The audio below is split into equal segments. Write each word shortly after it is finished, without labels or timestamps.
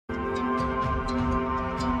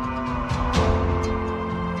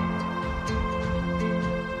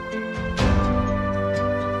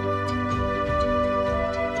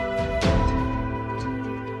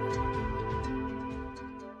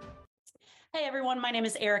Hi, everyone. My name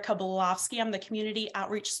is Erika B. I'm the Community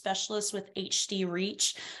Outreach Specialist with HD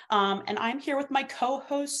Reach, and I'm here with my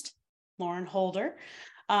co-host, Lauren Holder.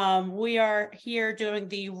 We are here doing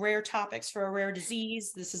the Rare Topics for a Rare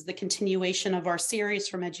Disease. This is the continuation of our series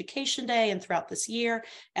from Education Day and throughout this year,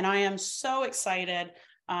 and I am so excited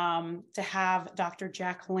to have Dr.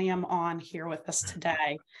 Jack Lam on here with us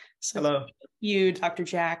today. So hello. Thank you, Dr.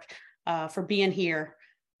 Jack, for being here.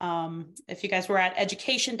 If you guys were at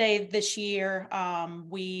Education Day this year,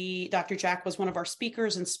 Dr. Jack was one of our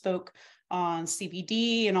speakers and spoke on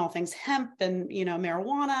CBD and all things hemp and,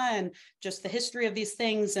 marijuana and just the history of these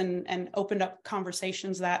things and opened up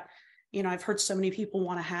conversations that, I've heard so many people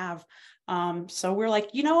want to have. So we're like,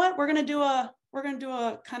 you know what, we're going to do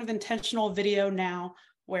a kind of intentional video now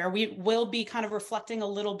where we will be kind of reflecting a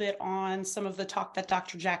little bit on some of the talk that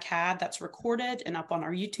Dr. Jack had that's recorded and up on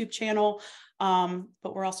our YouTube channel.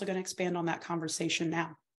 But we're also going to expand on that conversation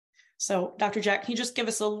now. So Dr. Jack, can you just give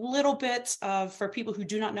us a little bit for people who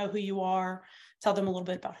do not know who you are, tell them a little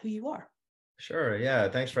bit about who you are? Sure. Yeah.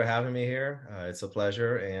 Thanks for having me here. It's a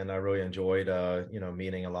pleasure. And I really enjoyed,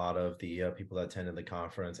 meeting a lot of the people that attended the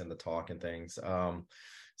conference and the talk and things.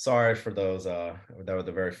 Sorry for those that were at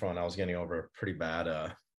the very front. I was getting over a pretty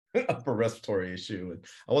bad upper respiratory issue.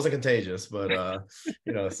 I wasn't contagious, but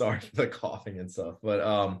sorry for the coughing and stuff.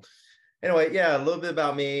 But anyway, yeah, a little bit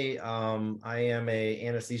about me. I am a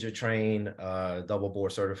anesthesia trained, double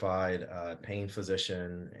board certified pain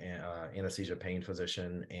physician, anesthesia pain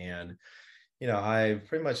physician, and I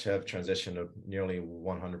pretty much have transitioned to nearly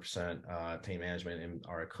 100% pain management in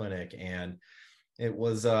our clinic, and it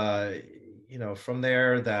was from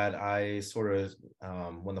there that I sort of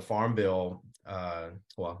when the Farm Bill, a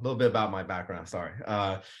little bit about my background. Sorry,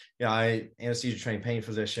 I anesthesia trained pain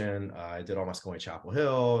physician. I did all my schooling at Chapel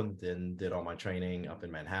Hill, and then did all my training up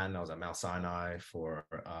in Manhattan. I was at Mount Sinai for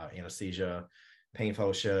anesthesia pain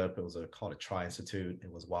fellowship. It was called a Tri-Institute.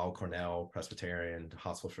 It was Weill Cornell Presbyterian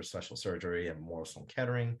Hospital for Special Surgery and Memorial Sloan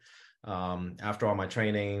Kettering. After all my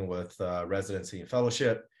training with residency and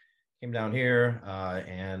fellowship, came down here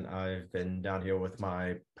and I've been down here with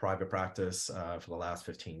my private practice for the last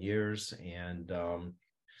 15 years. And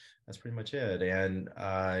that's pretty much it. And,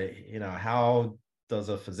 how does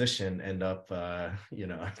a physician end up,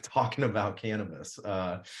 talking about cannabis?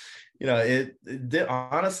 It did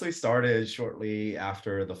honestly started shortly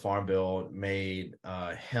after the Farm Bill made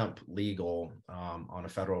hemp legal on a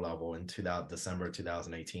federal level in December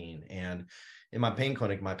 2018. And in my pain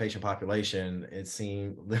clinic, my patient population, it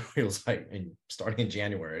seemed literally was like starting in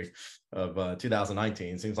January of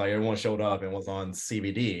 2019. It seems like everyone showed up and was on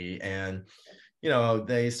CBD. And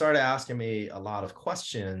they started asking me a lot of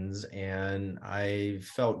questions, and I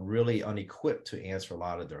felt really unequipped to answer a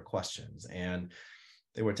lot of their questions. And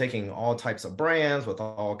they were taking all types of brands with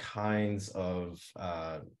all kinds of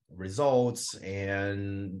results.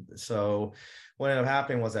 And so what ended up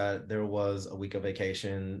happening was that there was a week of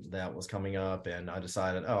vacation that was coming up, and I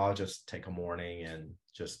decided, I'll just take a morning and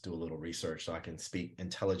just do a little research so I can speak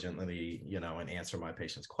intelligently, and answer my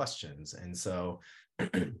patients' questions. And so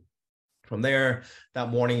from there, that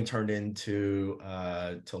morning turned into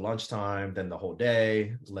to lunchtime, then the whole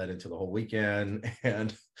day led into the whole weekend.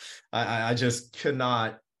 And I just could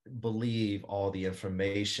not believe all the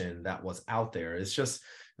information that was out there.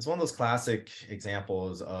 It's one of those classic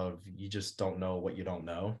examples of you just don't know what you don't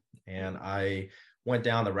know. And I went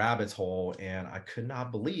down the rabbit's hole, and I could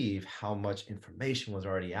not believe how much information was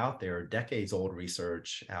already out there, decades old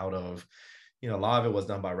research out of, a lot of it was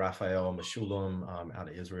done by Raphael Meshulam out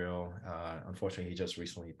of Israel. Unfortunately, he just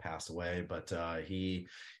recently passed away, but he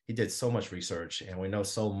did so much research, and we know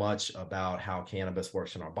so much about how cannabis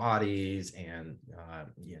works in our bodies, and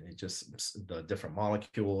just the different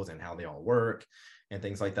molecules and how they all work and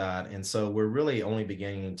things like that. And so we're really only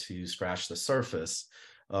beginning to scratch the surface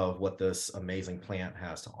of what this amazing plant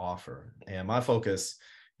has to offer. And my focus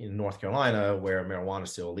in North Carolina, where marijuana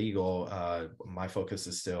is still illegal, my focus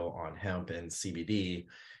is still on hemp and CBD.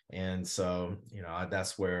 And so,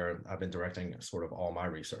 that's where I've been directing sort of all my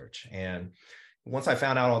research. And once I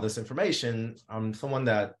found out all this information, I'm someone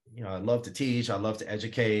that, I love to teach, I love to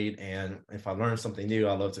educate. And if I learn something new,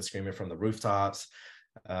 I love to scream it from the rooftops.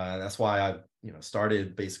 That's why I,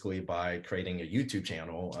 started basically by creating a YouTube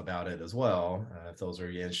channel about it as well. If those are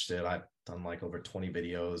interested, I've done like over 20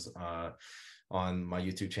 videos on my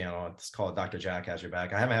YouTube channel. It's called Dr. Jack Has Your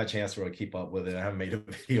Back. I haven't had a chance to really keep up with it. I haven't made a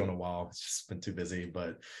video in a while. It's just been too busy,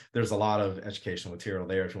 but there's a lot of educational material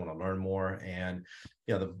there if you want to learn more. And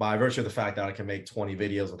by virtue of the fact that I can make 20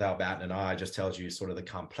 videos without batting an eye, just tells you sort of the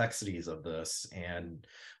complexities of this and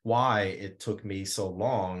why it took me so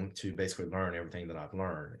long to basically learn everything that I've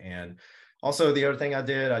learned. And also the other thing I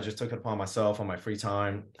did, I just took it upon myself on my free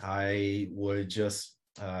time. I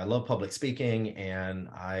love public speaking, and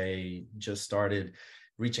I just started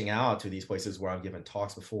reaching out to these places where I've given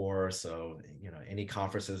talks before. So, any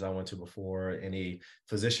conferences I went to before, any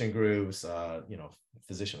physician groups,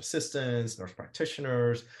 physician assistants, nurse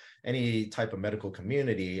practitioners, any type of medical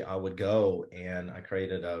community, I would go, and I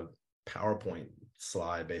created a PowerPoint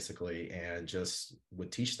slide basically, and just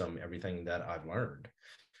would teach them everything that I've learned,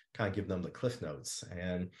 kind of give them the cliff notes.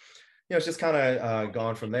 And it's just kind of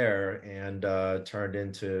gone from there, and turned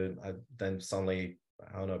into, then suddenly,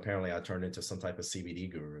 I don't know, apparently I turned into some type of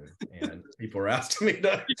CBD guru, and people are asking me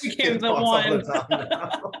to became the one. all the time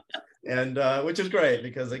now. And which is great,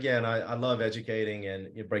 because again, I love educating and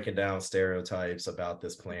breaking down stereotypes about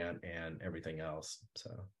this plant and everything else.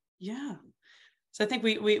 So yeah. So I think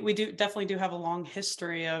we definitely do have a long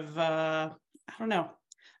history of I don't know.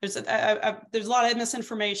 There's a lot of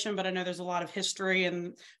misinformation, but I know there's a lot of history,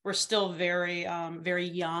 and we're still very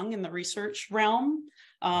young in the research realm.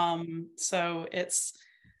 So it's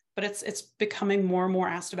becoming more and more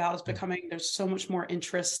asked about. There's so much more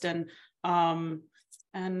interest, and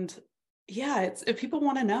yeah, people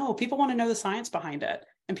want to know the science behind it,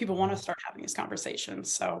 and people want to start having these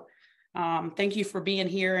conversations. So thank you for being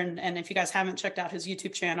here. And if you guys haven't checked out his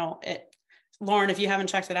YouTube channel, Lauren, if you haven't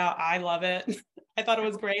checked it out, I love it. I thought it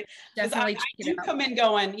was great. Definitely I do come in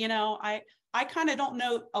going, I kind of don't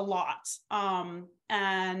know a lot.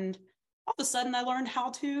 And all of a sudden I learned how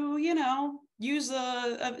to, use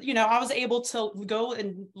I was able to go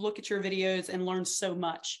and look at your videos and learn so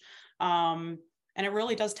much. And it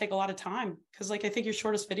really does take a lot of time, because I think your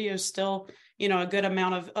shortest video is still, a good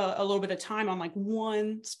amount of a little bit of time on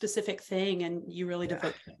one specific thing, and you really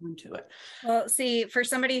devote time to it. Well, see, for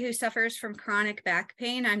somebody who suffers from chronic back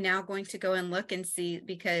pain, I'm now going to go and look and see,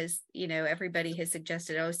 because, everybody has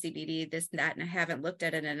suggested, CBD, this, that, and I haven't looked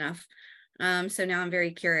at it enough. So now I'm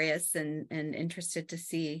very curious and interested to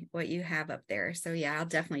see what you have up there. So yeah, I'll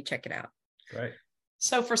definitely check it out. Right.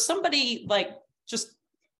 So for somebody just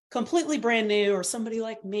completely brand new, or somebody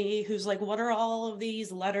like me who's what are all of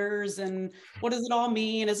these letters and what does it all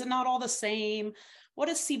mean? Is it not all the same? What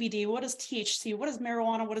is CBD? What is THC? What is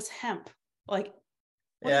marijuana? What is hemp?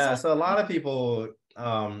 So a lot of people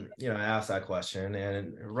ask that question,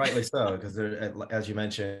 and rightly so, because as you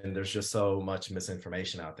mentioned, there's just so much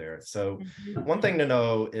misinformation out there. So one thing to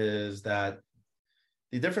know is that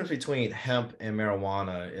the difference between hemp and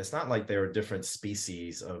marijuana, it's not like they're different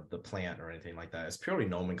species of the plant or anything like that. It's purely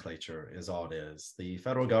nomenclature is all it is. The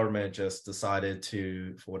federal government just decided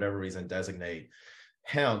to, for whatever reason, designate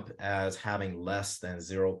hemp as having less than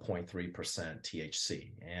 0.3%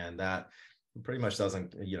 THC. And that pretty much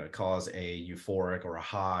doesn't, cause a euphoric or a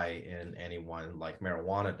high in anyone like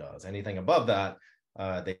marijuana does. Anything above that,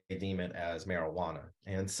 they deem it as marijuana.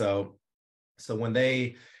 And so when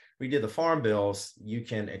we did the farm bills, you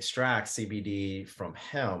can extract CBD from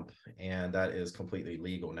hemp, and that is completely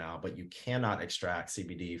legal now, but you cannot extract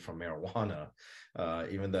CBD from marijuana,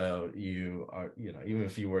 even though you are, even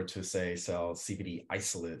if you were to sell CBD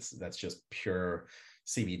isolates, that's just pure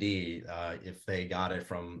CBD. If they got it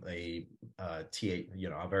from a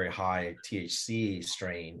very high THC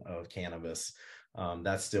strain of cannabis,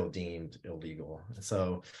 that's still deemed illegal.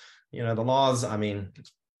 So, the laws,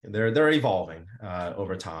 they're evolving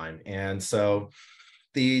over time. And so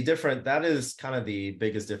that is kind of the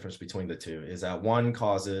biggest difference between the two, is that one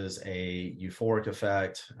causes a euphoric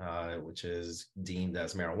effect, which is deemed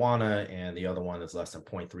as marijuana, and the other one is less than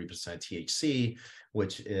 0.3% THC,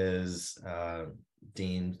 which is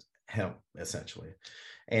deemed hemp, essentially.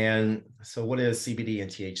 And so what is CBD and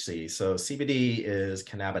THC? So CBD is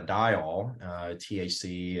cannabidiol.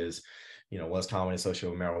 THC is what's commonly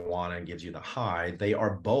associated with marijuana and gives you the high. They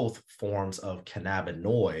are both forms of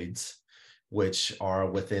cannabinoids, which are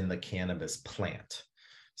within the cannabis plant.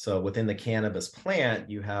 So within the cannabis plant,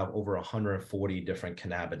 you have over 140 different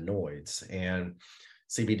cannabinoids, and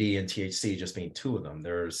CBD and THC just being two of them.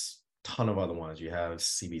 There's a ton of other ones. You have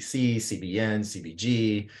CBC, CBN,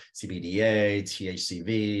 CBG, CBDA,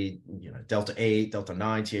 THCV, Delta 8, Delta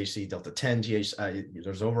 9 THC, Delta 10 THC.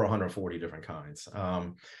 There's over 140 different kinds.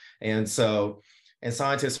 And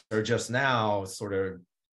scientists are just now sort of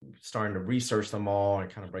starting to research them all and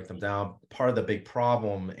kind of break them down. Part of the big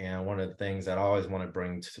problem, and one of the things that I always want to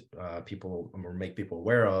bring to people or make people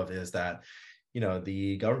aware of, is that,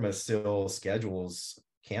 the government still schedules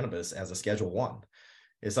cannabis as a Schedule 1.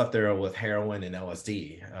 It's up there with heroin and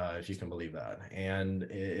LSD, if you can believe that. And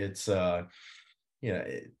it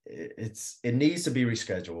needs to be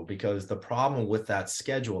rescheduled, because the problem with that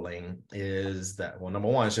scheduling is that, well, number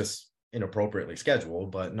one, it's just inappropriately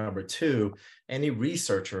scheduled, but number two, any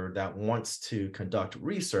researcher that wants to conduct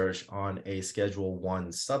research on a Schedule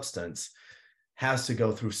 1 substance has to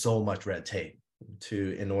go through so much red tape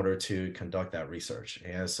in order to conduct that research.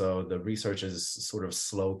 And so the research is sort of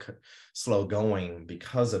slow going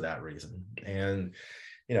because of that reason. And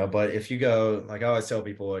but if you go, like I always tell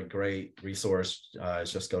people, a great resource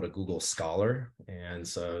is just go to Google Scholar. And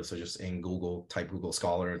so just in Google, type Google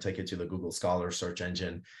Scholar, take it to the Google Scholar search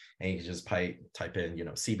engine, and you can just type in,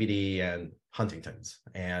 CBD and Huntington's,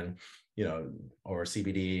 and, or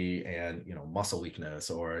CBD and, muscle weakness,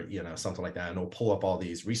 or, something like that. And it'll pull up all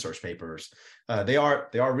these research papers. They are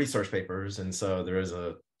research papers. And so there is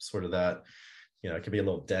a sort of that, it can be a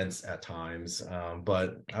little dense at times.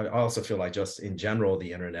 But I also feel like just in general,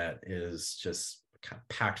 the internet is just kind of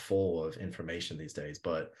packed full of information these days.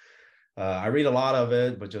 But I read a lot of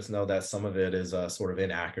it, but just know that some of it is sort of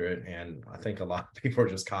inaccurate. And I think a lot of people are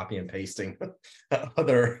just copy and pasting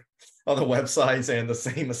other websites, and the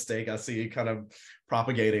same mistake I see kind of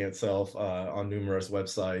propagating itself on numerous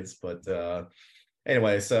websites. But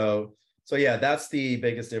anyway, so yeah, that's the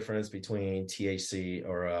biggest difference between THC,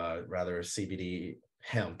 or rather CBD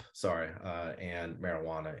hemp, and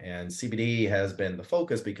marijuana. And CBD has been the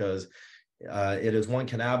focus because it is one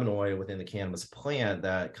cannabinoid within the cannabis plant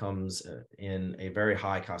that comes in a very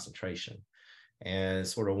high concentration. And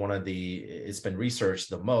sort of it's been researched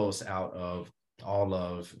the most out of all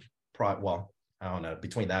of, I don't know,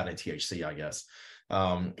 between that and THC, I guess,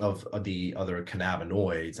 of the other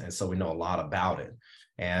cannabinoids. And so we know a lot about it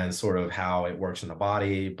and sort of how it works in the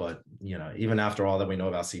body. But, even after all that we know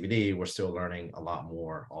about CBD, we're still learning a lot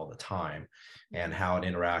more all the time, and how it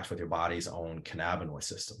interacts with your body's own cannabinoid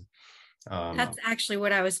system. That's actually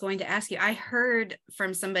what I was going to ask you. I heard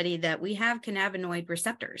from somebody that we have cannabinoid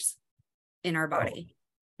receptors in our body.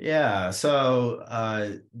 Yeah.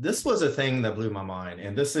 So this was a thing that blew my mind.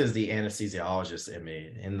 And this is the anesthesiologist in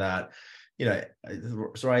me, in that,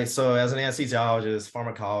 right. So as an anesthesiologist,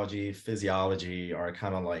 pharmacology, physiology are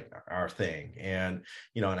kind of like our thing, and,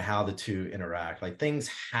 and how the two interact. Like, things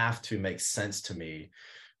have to make sense to me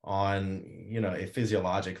on, a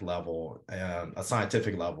physiologic level, a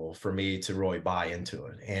scientific level, for me to really buy into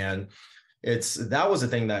it. And that was the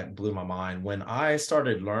thing that blew my mind when I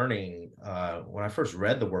started learning, when I first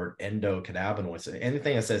read the word endocannabinoids.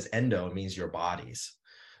 Anything that says endo means your body's.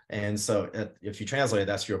 And so if you translate it,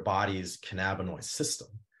 that's your body's cannabinoid system.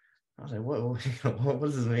 I was like, what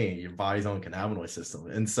does this mean? Your body's own cannabinoid system.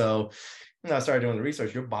 And so, I started doing the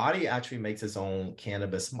research. Your body actually makes its own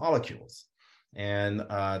cannabis molecules. And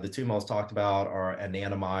the two most talked about are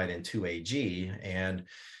anandamide and 2-AG. And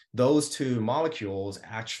those two molecules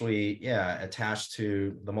actually, attach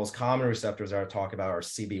to the most common receptors that I talk about are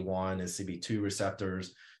CB1 and CB2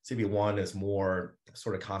 receptors. CB1 is more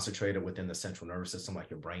sort of concentrated within the central nervous system, like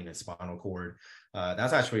your brain and spinal cord.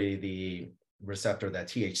 That's actually the receptor that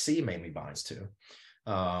THC mainly binds to.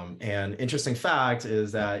 And interesting fact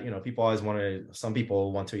is that, some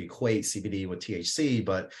people want to equate CBD with THC,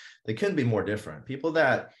 but they couldn't be more different. People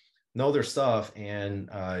that know their stuff and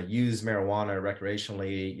use marijuana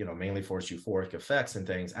recreationally, mainly for its euphoric effects and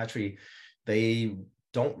things, actually, they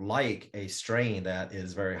don't like a strain that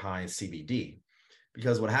is very high in CBD.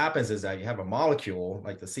 Because what happens is that you have a molecule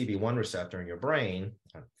like the CB1 receptor in your brain,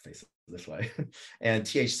 face it this way, and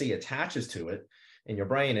THC attaches to it in your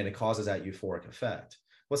brain, and it causes that euphoric effect.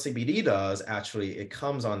 What CBD does, actually, it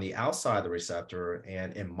comes on the outside of the receptor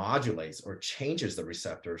and it modulates or changes the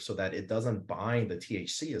receptor so that it doesn't bind the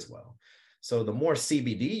THC as well. So the more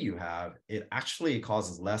CBD you have, it actually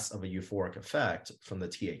causes less of a euphoric effect from the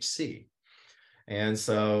THC. And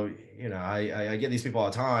so, I get these people all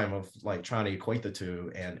the time of like trying to equate the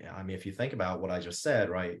two. And I mean, if you think about what I just said,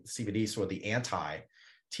 right, CBD is sort of the anti-THC,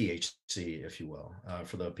 if you will,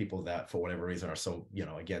 for the people that for whatever reason are so,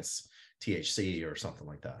 against THC or something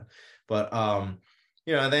like that. But,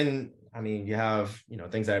 then, I mean, you have,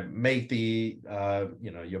 things that make the,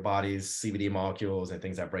 your body's CBD molecules and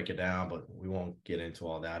things that break it down, but we won't get into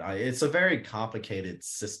all that. It's a very complicated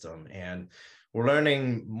system, and we're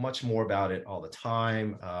learning much more about it all the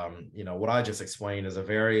time. What I just explained is a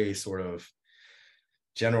very sort of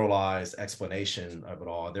generalized explanation of it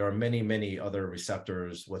all. There are many, many other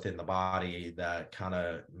receptors within the body that kind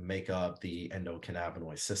of make up the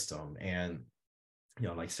endocannabinoid system. And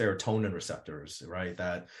like serotonin receptors, right,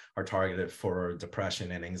 that are targeted for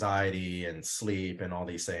depression and anxiety and sleep and all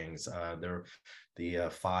these things. They're the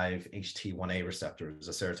 5-HT1A receptors,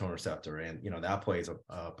 the serotonin receptor, and that plays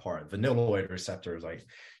a part. Vanilloid receptors like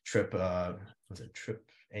trip A1,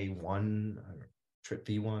 trip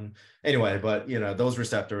V1. Anyway, but those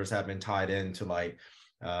receptors have been tied into like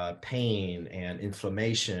pain and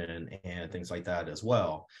inflammation and things like that as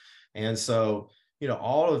well. And so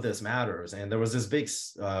all of this matters. And there was a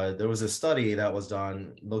study that was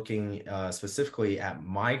done looking specifically at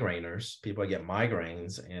migrainers, people that get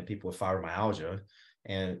migraines, and people with fibromyalgia.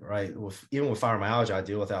 And even with fibromyalgia, I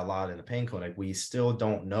deal with that a lot in the pain clinic. We still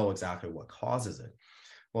don't know exactly what causes it.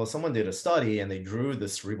 Well, someone did a study and they drew the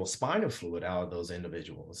cerebrospinal fluid out of those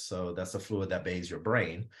individuals. So that's the fluid that bathes your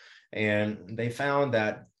brain. And they found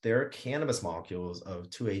that their cannabis molecules of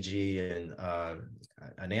 2-AG and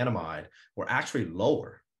anandamide were actually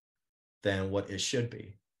lower than what it should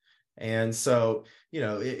be. And so,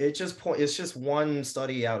 it's just one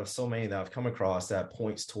study out of so many that I've come across that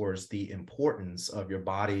points towards the importance of your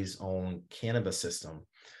body's own cannabis system.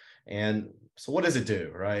 And so what does it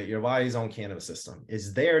do, right? Your body's own cannabis system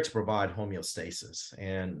is there to provide homeostasis.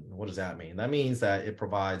 And what does that mean? That means that it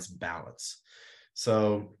provides balance.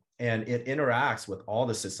 So, and it interacts with all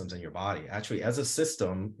the systems in your body. Actually, as a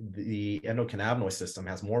system, the endocannabinoid system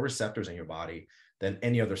has more receptors in your body than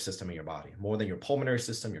any other system in your body, more than your pulmonary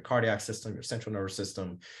system, your cardiac system, your central nervous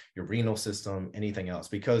system, your renal system, anything else,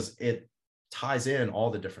 because it ties in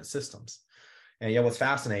all the different systems. And yet what's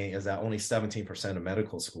fascinating is that only 17% of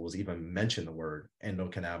medical schools even mention the word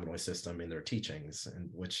endocannabinoid system in their teachings, and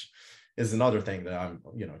which is another thing that I'm,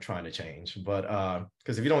 trying to change. But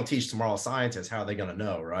because if you don't teach tomorrow's scientists, how are they going to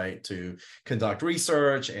know, right, to conduct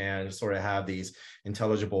research and sort of have these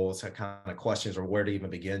intelligible kind of questions, or where to even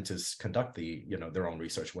begin to conduct the, their own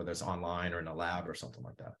research, whether it's online or in a lab or something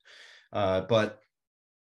like that. But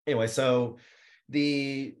anyway, so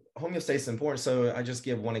the homeostasis is important. So I just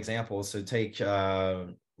give one example. So take,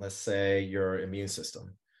 let's say, your immune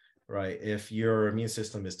system, right? If your immune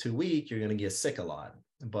system is too weak, you're going to get sick a lot.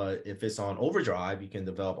 But if it's on overdrive, you can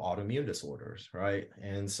develop autoimmune disorders, right?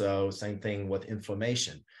 And so same thing with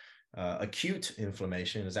inflammation. Acute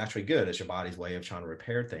inflammation is actually good. It's your body's way of trying to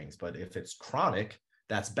repair things. But if it's chronic,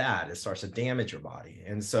 that's bad. It starts to damage your body.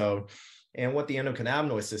 And so, and what the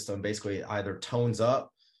endocannabinoid system basically either tones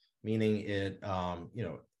up, meaning it,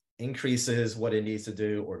 increases what it needs to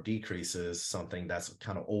do, or decreases something that's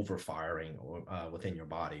kind of overfiring within your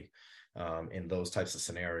body in those types of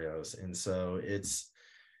scenarios. And so it's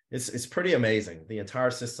pretty amazing. The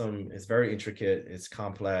entire system is very intricate, it's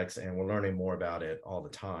complex, and we're learning more about it all the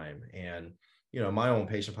time. And, my own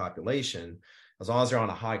patient population, as long as they're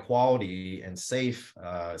on a high quality and safe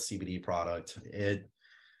CBD product,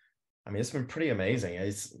 it's been pretty amazing.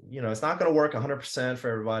 It's not going to work 100% for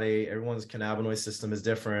everybody. Everyone's cannabinoid system is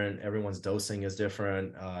different. Everyone's dosing is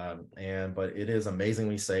different. But it is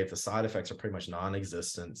amazingly safe. The side effects are pretty much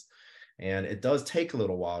non-existent. And it does take a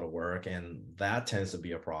little while to work. And that tends to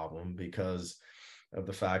be a problem because of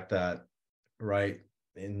the fact that, right,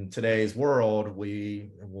 in today's world,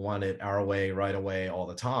 we want it our way right away all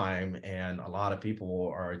the time. And a lot of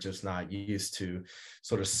people are just not used to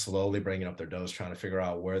sort of slowly bringing up their dose, trying to figure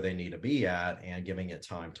out where they need to be at and giving it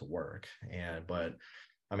time to work. But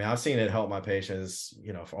I've seen it help my patients,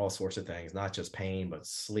 for all sorts of things, not just pain, but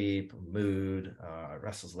sleep, mood,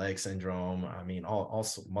 restless leg syndrome. All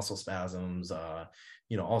muscle spasms,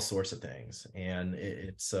 all sorts of things. And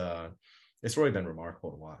it's really been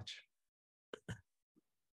remarkable to watch.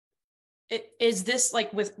 Is this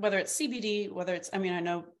like with whether it's CBD, whether it's, I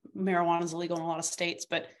know marijuana is illegal in a lot of states,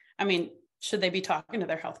 but should they be talking to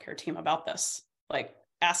their healthcare team about this? Like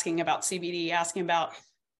asking about CBD, asking about,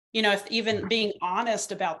 if even being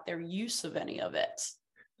honest about their use of any of it?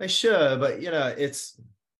 They should, but it's,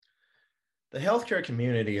 the healthcare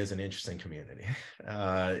community is an interesting community.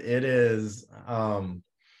 It is,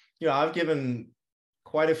 I've given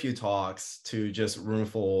quite a few talks to just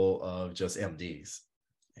roomful of just MDs.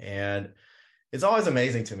 And it's always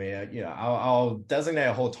amazing to me. I'll designate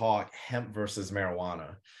a whole talk, hemp versus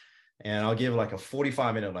marijuana, and I'll give like a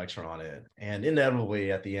 45-minute lecture on it. And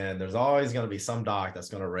inevitably at the end, there's always going to be some doc that's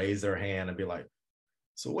going to raise their hand and be like,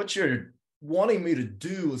 so what you're wanting me to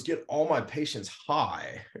do is get all my patients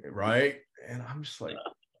high, right? And I'm just like,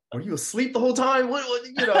 were you asleep the whole time?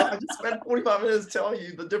 I just spent 45 minutes telling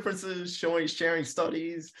you the differences, sharing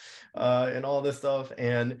studies and all this stuff.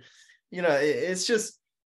 And, it's just,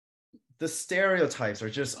 the stereotypes are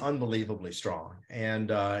just unbelievably strong.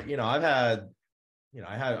 And, I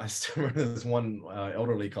still remember this one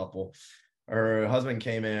elderly couple. Her husband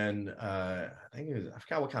came in, I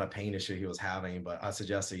forgot what kind of pain issue he was having, but I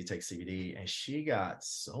suggested he take CBD, and she got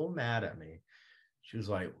so mad at me. She was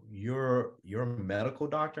like, you're a medical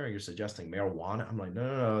doctor and you're suggesting marijuana? I'm like,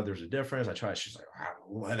 no, there's a difference. I tried. She's like,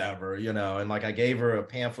 whatever, and like I gave her a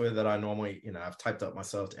pamphlet that I normally, I've typed up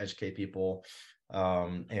myself to educate people,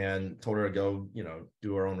 and told her to go,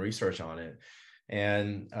 do her own research on it.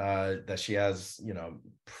 And that she has,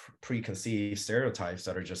 preconceived stereotypes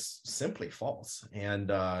that are just simply false. And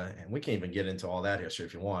we can't even get into all that history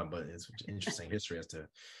if you want, but it's interesting history as to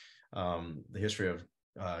the history of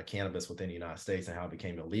cannabis within the United States and how it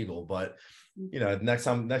became illegal. But next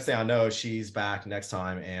thing I know, she's back next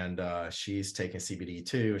time, and she's taking CBD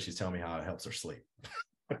too, and she's telling me how it helps her sleep.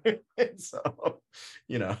 So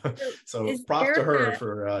props to her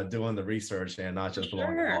for doing the research and not just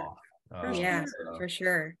blowing it off. For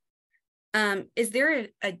sure. Is there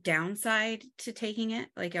a downside to taking it?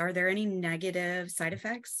 Like, are there any negative side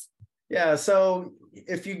effects? Yeah, so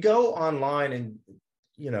if you go online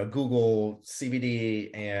and Google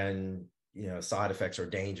CBD and side effects or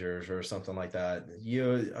dangers or something like that,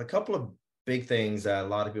 a couple of big things that a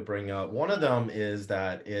lot of people bring up. One of them is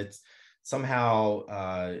that it's somehow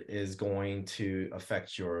is going to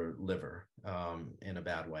affect your liver in a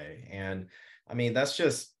bad way. And I mean, that's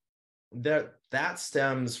just that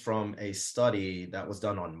stems from a study that was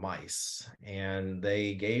done on mice, and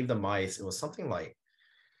they gave the mice, it was something like,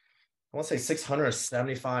 I want to say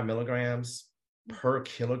 675 milligrams per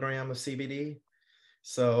kilogram of CBD.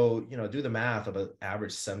 So, do the math of an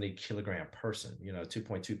average 70 kilogram person,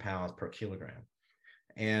 2.2 pounds per kilogram.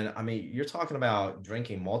 And I mean, you're talking about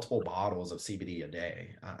drinking multiple bottles of CBD a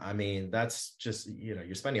day. I mean, that's just,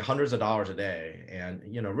 you're spending hundreds of dollars a day. And,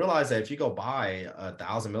 realize that if you go buy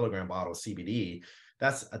 1,000 milligram bottle of CBD,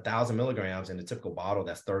 that's 1,000 milligrams in a typical bottle,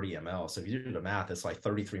 that's 30 ml. So if you do the math, it's like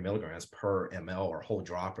 33 milligrams per ml or whole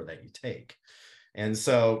dropper that you take. And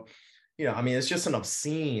so, I mean, it's just an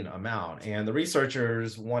obscene amount. And the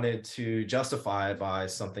researchers wanted to justify it by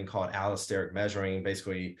something called allosteric measuring,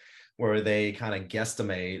 basically, where they kind of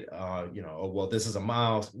guesstimate, well, this is a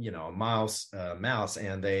mouse, mouse,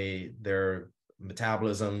 and their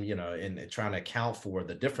metabolism, in trying to account for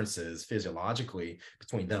the differences physiologically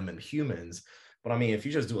between them and humans. But I mean, if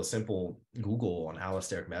you just do a simple Google on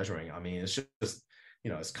allosteric measuring, I mean, it's just,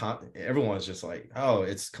 everyone's just like, oh,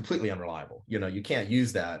 it's completely unreliable. You can't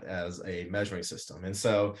use that as a measuring system. And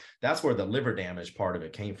so that's where the liver damage part of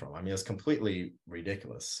it came from. I mean, it's completely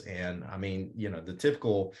ridiculous. And I mean, the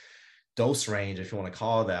typical dose range, if you want to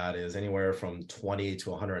call that, is anywhere from 20 to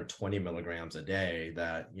 120 milligrams a day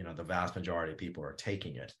that, the vast majority of people are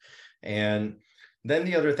taking it. And then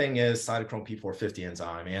the other thing is cytochrome P450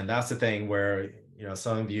 enzyme. And that's the thing where,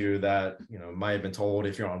 some of you that, might have been told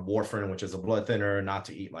if you're on warfarin, which is a blood thinner, not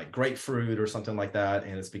to eat like grapefruit or something like that.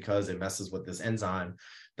 And it's because it messes with this enzyme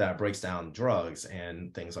that breaks down drugs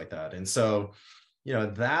and things like that. And so,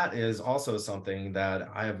 that is also something that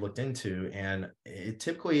I have looked into, and it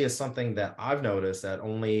typically is something that I've noticed that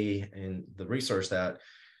only in the research that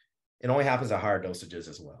it only happens at higher dosages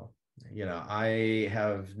as well. I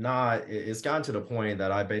have not, it's gotten to the point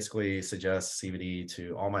that I basically suggest CBD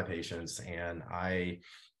to all my patients, and I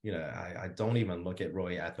don't even look at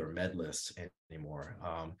really at their med list anymore.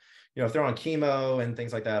 If they're on chemo and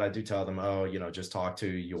things like that, I do tell them, just talk to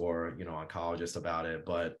your, oncologist about it.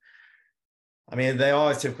 But I mean, they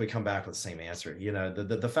always typically come back with the same answer.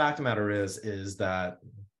 The fact of the matter is that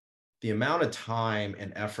the amount of time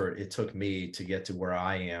and effort it took me to get to where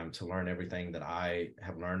I am to learn everything that I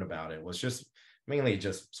have learned about it was just mainly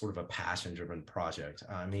just sort of a passion-driven project.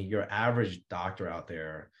 I mean, your average doctor out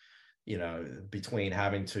there, between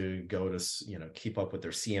having to go to, keep up with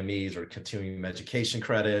their CMEs or continuing education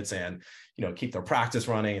credits and, keep their practice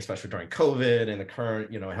running, especially during COVID and the current,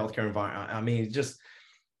 healthcare environment. I mean, just,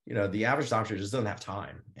 the average doctor just doesn't have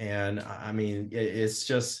time. And I mean, it's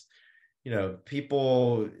just,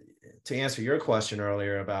 people, to answer your question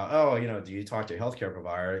earlier about, do you talk to a healthcare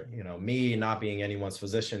provider? Me not being anyone's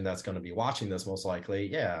physician that's going to be watching this most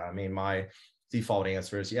likely. Yeah. I mean, my default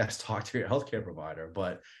answer is yes, talk to your healthcare provider,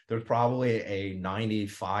 but there's probably a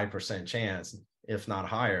 95% chance, if not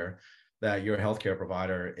higher, that your healthcare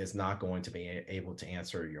provider is not going to be able to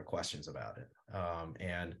answer your questions about it.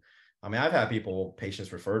 And I mean, I've had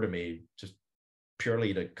patients refer to me just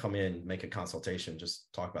purely to come in, make a consultation,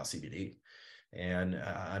 just talk about CBD. And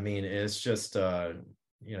I mean, it's just, I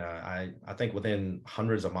think within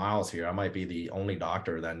hundreds of miles here, I might be the only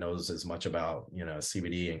doctor that knows as much about,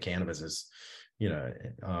 CBD and cannabis as,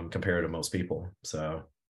 compared to most people. So.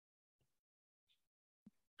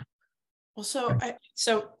 Well, so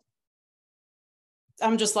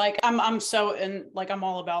I'm just like, I'm so, and like, I'm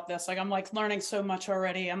all about this. Like, I'm like learning so much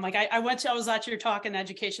already. I'm like, I was at your talk in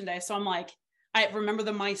education day. So I'm like, I remember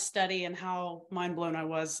the mice study and how mind blown I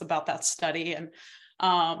was about that study. And,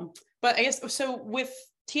 but I guess, so with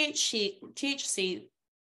THC,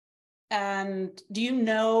 and do you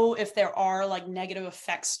know if there are like negative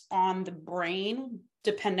effects on the brain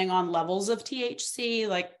depending on levels of THC?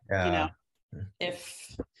 Like, Yeah.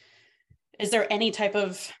 Is there any type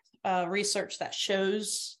of research that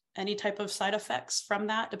shows any type of side effects from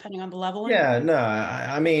that, depending on the leveling? Yeah, no,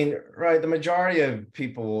 I mean, right. The majority of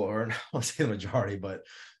people, or I'll say the majority, but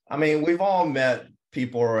I mean, we've all met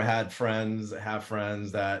people or have friends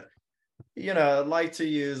that, like to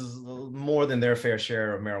use more than their fair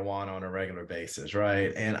share of marijuana on a regular basis,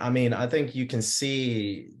 right? And I mean, I think you can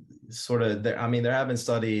see sort of there. I mean, there have been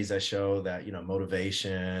studies that show that,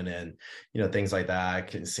 motivation and, things like that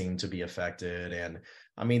can seem to be affected. And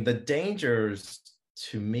I mean, the dangers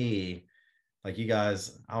to me, like you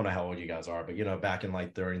guys, I don't know how old you guys are, but back in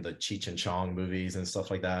like during the Cheech and Chong movies and stuff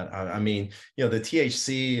like that. I mean, the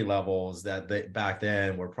THC levels that they back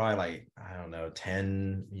then were probably like, I don't know,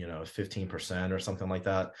 10, 15% or something like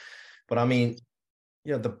that. But I mean,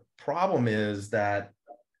 the problem is that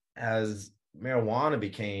as marijuana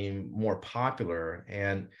became more popular,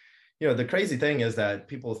 and the crazy thing is that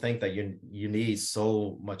people think that you need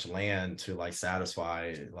so much land to like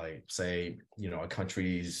satisfy, like, say, a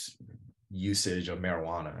country's usage of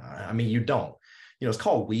marijuana. I mean, you don't. It's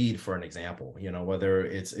called weed for an example. Whether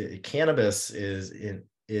it's cannabis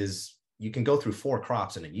is you can go through 4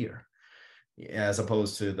 crops in a year, as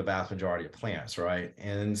opposed to the vast majority of plants, right?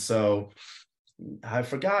 And so I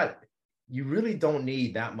forgot, you really don't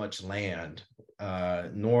need that much land,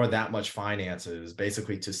 nor that much finances,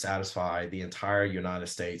 basically, to satisfy the entire United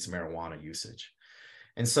States marijuana usage.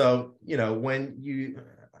 And so,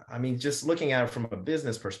 I mean, just looking at it from a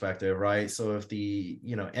business perspective, right? So if the,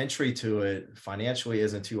 entry to it financially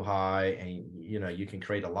isn't too high, and, you can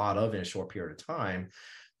create a lot of it in a short period of time,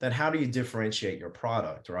 then how do you differentiate your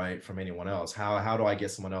product, right, from anyone else? How do I get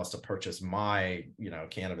someone else to purchase my,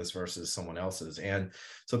 cannabis versus someone else's? And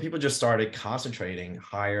so people just started concentrating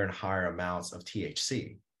higher and higher amounts of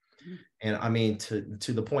THC. And I mean, to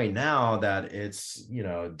the point now that it's,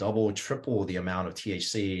 double, triple the amount of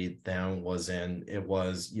THC than it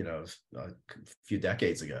was, a few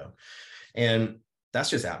decades ago. And that's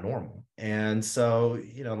just abnormal. And so,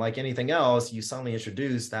 like anything else, you suddenly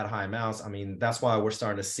introduce that high amounts. I mean, that's why we're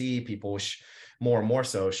starting to see people more and more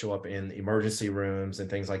so show up in emergency rooms and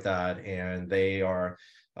things like that. And they're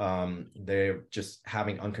just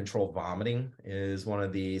having uncontrolled vomiting is one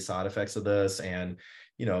of the side effects of this. And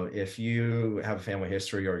if you have a family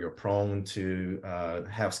history or you're prone to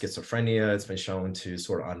have schizophrenia, it's been shown to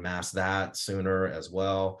sort of unmask that sooner as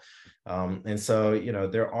well. And so,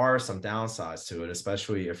 there are some downsides to it,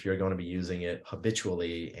 especially if you're going to be using it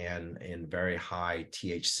habitually and in very high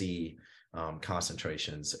THC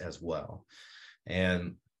concentrations as well.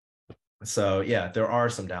 And so, yeah, there are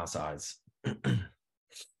some downsides,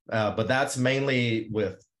 but that's mainly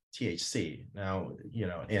with THC. Now,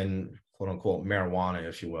 in quote unquote marijuana,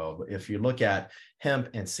 if you will. But if you look at hemp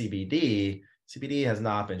and CBD, CBD has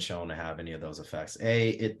not been shown to have any of those effects.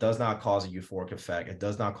 It does not cause a euphoric effect. It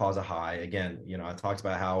does not cause a high. Again, I talked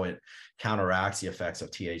about how it counteracts the effects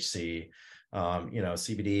of THC.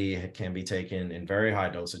 CBD can be taken in very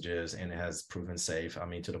high dosages and it has proven safe. I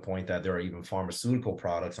mean, to the point that there are even pharmaceutical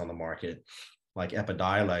products on the market like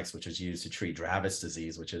Epidiolex, which is used to treat Dravet's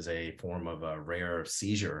disease, which is a form of a rare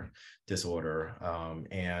seizure disorder.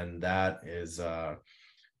 And that is,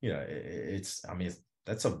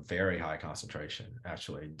 that's a very high concentration,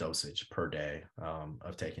 actually, dosage per day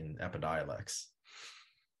of taking Epidiolex.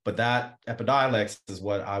 But that Epidiolex is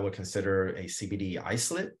what I would consider a CBD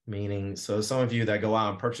isolate, meaning, so some of you that go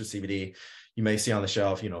out and purchase CBD, you may see on the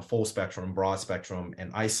shelf, full spectrum, broad spectrum,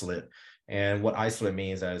 and isolate. And what isolate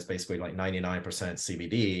means is basically like 99%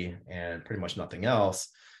 CBD and pretty much nothing else.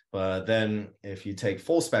 But then if you take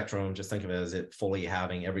full spectrum, just think of it as it fully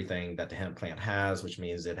having everything that the hemp plant has, which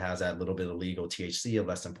means it has that little bit of legal THC of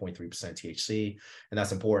less than 0.3% THC. And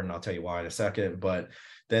that's important. I'll tell you why in a second. But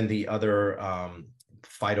then the other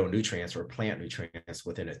phytonutrients or plant nutrients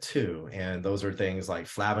within it too. And those are things like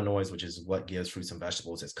flavonoids, which is what gives fruits and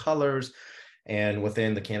vegetables its colors. And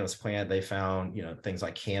within the cannabis plant, they found, things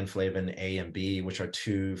like canflavin A and B, which are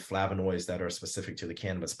 2 flavonoids that are specific to the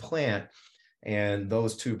cannabis plant. And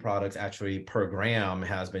those 2 products actually per gram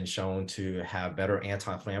has been shown to have better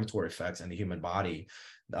anti-inflammatory effects in the human body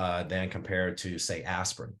than compared to, say,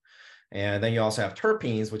 aspirin. And then you also have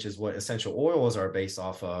terpenes, which is what essential oils are based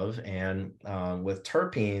off of. And with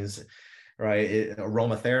terpenes, right,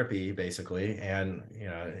 aromatherapy basically, and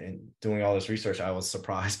in doing all this research, I was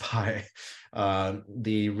surprised by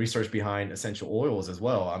the research behind essential oils as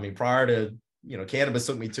well. I mean, prior to cannabis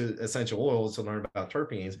took me to essential oils to learn about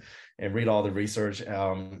terpenes and read all the research.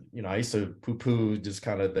 I used to poo-poo just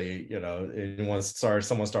kind of someone started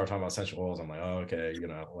talking about essential oils. I'm like, oh, okay,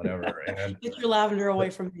 whatever. And get your lavender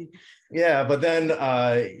away from me. Yeah, but then,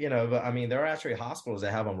 but I mean, there are actually hospitals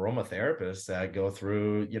that have aromatherapists that go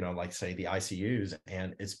through, like say the ICUs,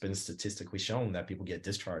 and it's been statistically shown that people get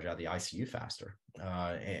discharged out of the ICU faster.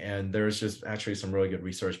 And there's just actually some really good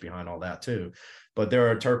research behind all that too. But there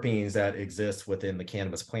are terpenes that exist within the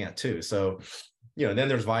cannabis plant too. So, then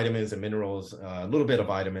there's vitamins and minerals, a little bit of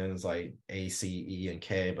vitamins like A, C, E, and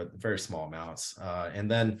K, but very small amounts.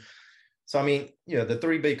 And then, so, I mean, the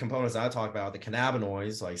three big components I talk about, the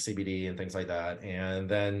cannabinoids like CBD and things like that, and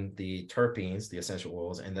then the terpenes, the essential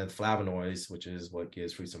oils, and then flavonoids, which is what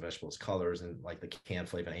gives fruits and vegetables colors, and like the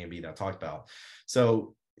canflavin A and B that I talked about.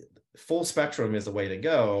 So full spectrum is the way to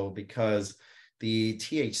go, because the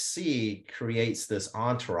THC creates this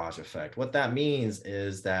entourage effect. What that means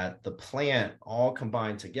is that the plant all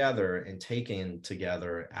combined together and taken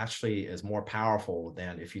together actually is more powerful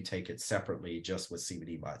than if you take it separately just with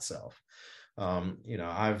CBD by itself.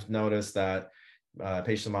 I've noticed that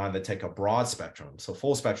patients of mine that take a broad spectrum. So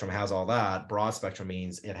full spectrum has all that. Broad spectrum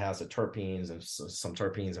means it has the terpenes and some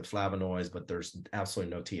terpenes and flavonoids, but there's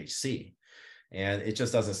absolutely no THC. And it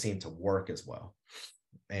just doesn't seem to work as well.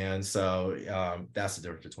 And so that's the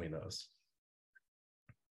difference between those.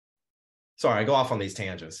 Sorry, I go off on these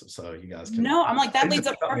tangents, so you guys can. No, I'm like, that leads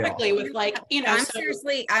up perfectly with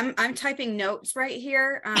I'm typing notes right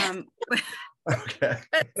here. Okay.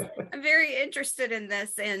 I'm very interested in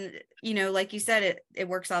this, and like you said, it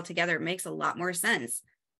works all together. It makes a lot more sense.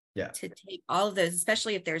 Yeah. To take all of those,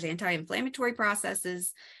 especially if there's anti-inflammatory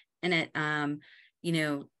processes in it.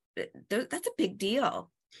 That's a big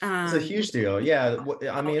deal. It's a huge deal. Yeah.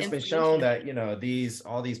 I mean, it's been shown that,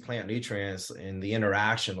 all these plant nutrients and the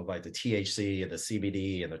interaction of like the THC and the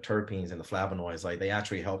CBD and the terpenes and the flavonoids, like they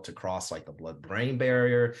actually help to cross like the blood-brain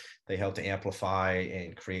barrier. They help to amplify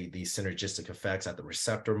and create these synergistic effects at the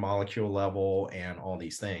receptor molecule level and all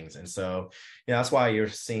these things. And so, that's why you're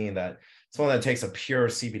seeing that someone that takes a pure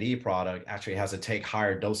CBD product actually has to take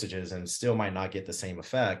higher dosages and still might not get the same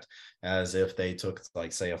effect as if they took,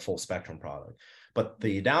 like, say, a full spectrum product. But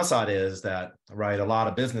the downside is that, right, a lot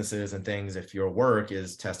of businesses and things, if your work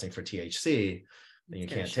is testing for THC, then you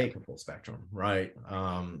can't take a full spectrum, right?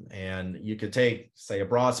 And you could take, say, a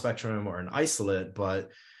broad spectrum or an isolate, but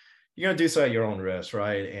you're going to do so at your own risk,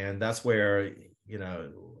 right? And that's where, we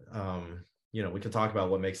can talk about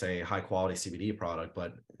what makes a high quality CBD product,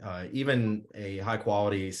 but even a high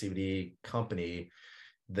quality CBD company,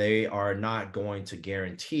 they are not going to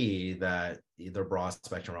guarantee that either broad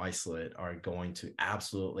spectrum or isolate are going to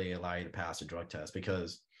absolutely allow you to pass a drug test,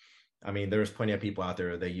 because I mean, there's plenty of people out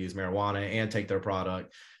there, they use marijuana and take their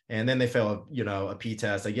product, and then they fail, a P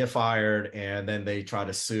test, they get fired, and then they try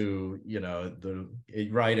to sue,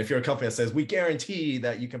 right? If you're a company that says, we guarantee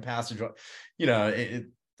that you can pass a drug, it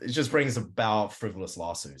just brings about frivolous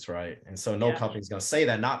lawsuits, right? And so no company's going to say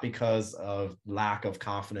that, not because of lack of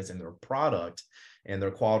confidence in their product and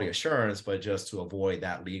their quality assurance, but just to avoid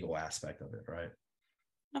that legal aspect of it, right?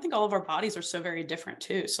 I think all of our bodies are so very different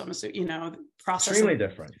too. So I'm assuming, processing extremely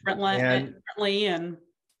differently.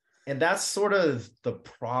 And that's sort of the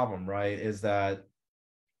problem, right? Is that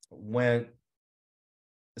when,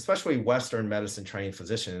 especially Western medicine trained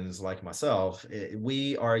physicians like myself,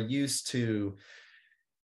 we are used to,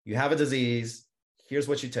 you have a disease, here's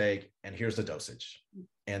what you take, and here's the dosage.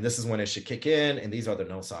 And this is when it should kick in, and these are the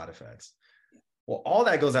known side effects. Well, all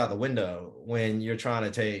that goes out the window when you're trying to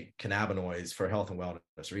take cannabinoids for health and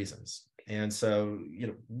wellness reasons. And so,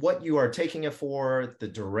 what you are taking it for, the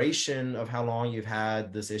duration of how long you've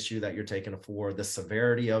had this issue that you're taking it for, the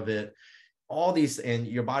severity of it, all these, and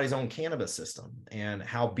your body's own cannabis system and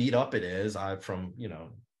how beat up it is.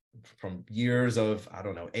 From years of,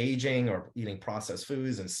 aging or eating processed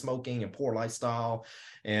foods and smoking and poor lifestyle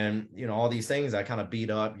and, all these things that kind of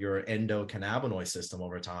beat up your endocannabinoid system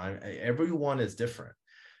over time. Everyone is different.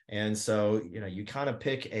 And so, you kind of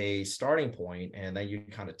pick a starting point and then you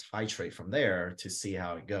kind of titrate from there to see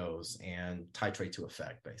how it goes and titrate to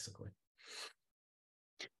effect, basically.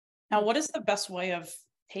 Now, what is the best way of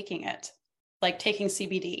taking it? Like taking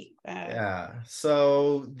CBD?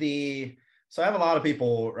 So I have a lot of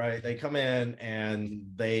people, right? They come in and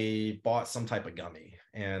they bought some type of gummy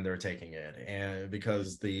and they're taking it, and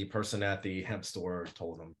because the person at the hemp store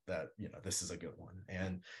told them that, this is a good one,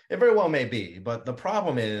 and it very well may be. But the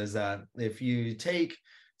problem is that if you take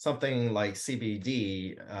something like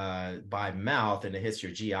CBD by mouth and it hits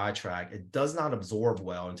your GI tract, it does not absorb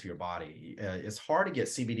well into your body. It's hard to get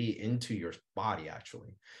CBD into your body,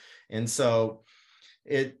 actually. And so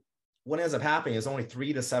what ends up happening is only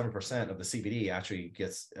 3 to 7% of the CBD actually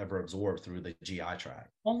gets ever absorbed through the GI tract.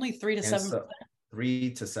 Only 3 to 7%. So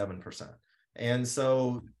 3 to 7%. And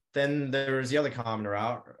so then there's the other common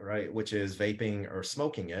route, right, which is vaping or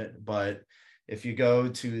smoking it. But if you go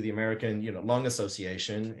to the American, Lung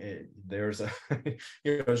Association, there's a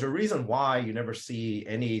there's a reason why you never see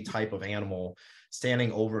any type of animal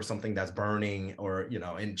standing over something that's burning or,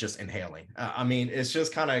 and just inhaling. I mean, it's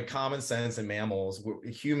just kind of common sense in mammals.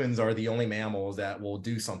 Humans are the only mammals that will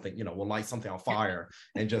do something, will light something on fire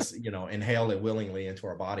and just, inhale it willingly into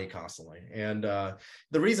our body constantly. And the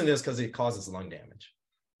reason is because it causes lung damage.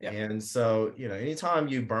 Yeah. And so, anytime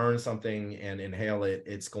you burn something and inhale it,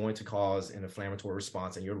 it's going to cause an inflammatory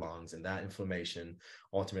response in your lungs. And that inflammation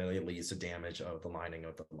ultimately leads to damage of the lining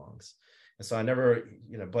of the lungs. And so I never,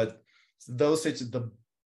 but the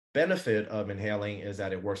benefit of inhaling is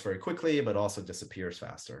that it works very quickly, but also disappears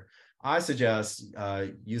faster. I suggest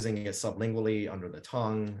using it sublingually under the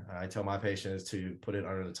tongue. I tell my patients to put it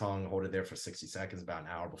under the tongue, hold it there for 60 seconds, about an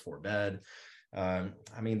hour before bed. I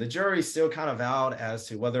mean, the jury's still kind of out as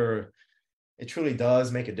to whether it truly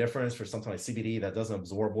does make a difference for something like CBD that doesn't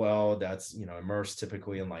absorb well, that's, immersed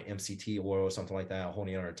typically in like MCT oil or something like that,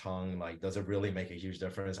 holding it on your tongue. Like, does it really make a huge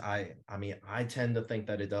difference? I mean, I tend to think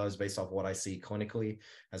that it does based off what I see clinically,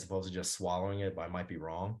 as opposed to just swallowing it, but I might be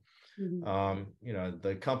wrong. Mm-hmm.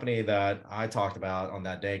 The company that I talked about on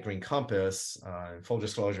that day, Green Compass, full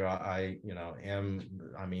disclosure, I am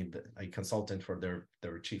a consultant for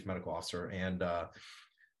their chief medical officer, and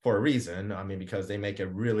for a reason. I mean, because they make a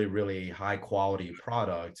really, really high quality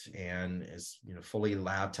product and is, fully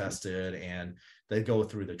lab tested, and they go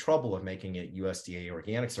through the trouble of making it USDA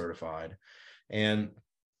organic certified. And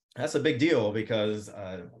that's a big deal because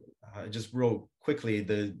just real quickly,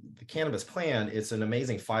 the cannabis plant, it's an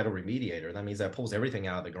amazing phytoremediator. That means that it pulls everything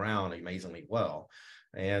out of the ground amazingly well.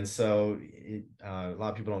 And so a lot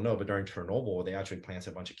of people don't know, but during Chernobyl, they actually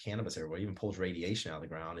planted a bunch of cannabis everywhere, even pulls radiation out of the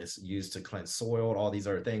ground. It's used to cleanse soil, all these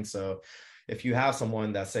other things. So if you have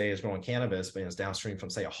someone that, say, is growing cannabis, but is downstream from,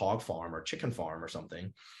 say, a hog farm or chicken farm or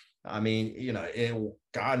something, I mean,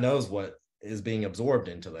 God knows what is being absorbed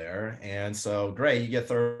into there. And so great, you get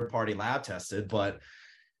third-party lab tested, but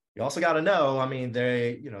you also got to know, I mean,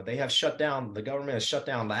 the government has shut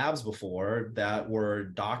down labs before that were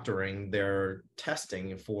doctoring their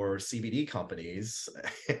testing for CBD companies.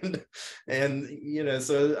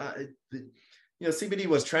 CBD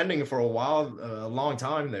was trending for a while, a long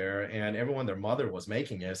time there, and everyone, their mother was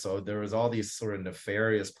making it. So there was all these sort of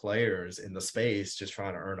nefarious players in the space just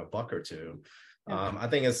trying to earn a buck or two. Okay. I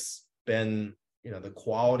think it's been, the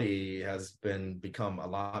quality has become a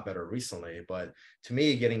lot better recently, but to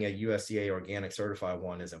me, getting a USDA organic certified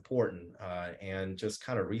one is important, and just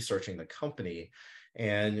kind of researching the company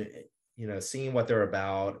and, seeing what they're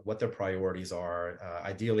about, what their priorities are.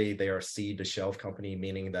 Ideally, they are a seed to shelf company,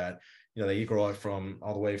 meaning that, they grow it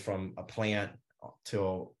all the way from a plant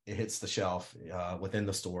till it hits the shelf within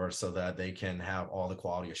the store, so that they can have all the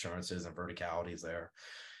quality assurances and verticalities there.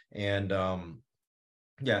 And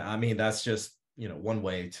that's just, one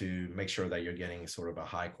way to make sure that you're getting sort of a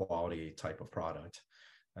high quality type of product.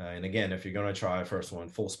 And again, if you're going to try first one,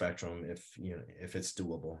 full spectrum, if it's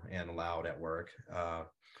doable and allowed at work.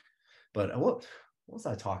 But what was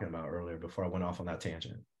I talking about earlier before I went off on that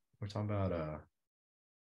tangent? We're talking about,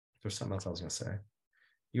 there's something else I was going to say.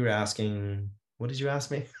 You were asking, what did you ask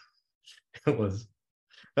me? It was,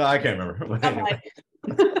 I can't remember. Anyway.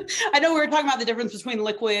 I know we were talking about the difference between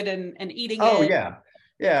liquid and eating it. Oh, yeah.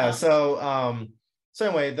 Yeah. So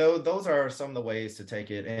anyway, those are some of the ways to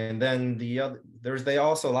take it. And then a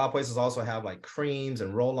lot of places also have like creams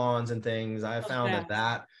and roll-ons and things. I found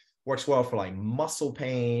that works well for like muscle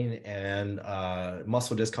pain and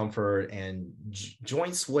muscle discomfort and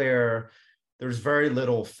joints where there's very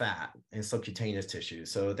little fat in subcutaneous tissue.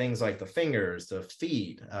 So things like the fingers, the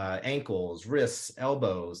feet, ankles, wrists,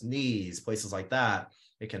 elbows, knees, places like that,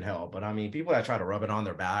 it can help. But I mean, people that try to rub it on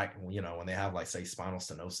their back, when they have like, say, spinal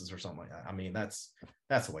stenosis or something like that, I mean, that's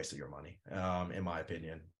a waste of your money, in my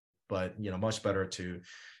opinion. But, much better to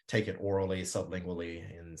take it orally, sublingually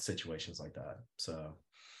in situations like that. So,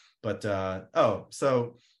 but,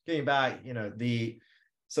 so getting back,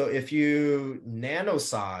 so if you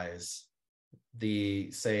nanosize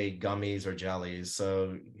the, say, gummies or jellies.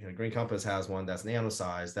 So, Green Compass has one that's nano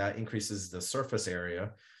size that increases the surface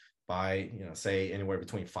area by, say anywhere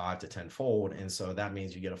between 5 to 10 fold. And so that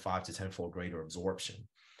means you get a 5 to 10 fold greater absorption.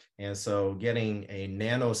 And so getting a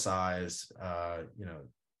nano size,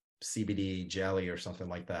 CBD jelly or something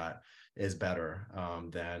like that is better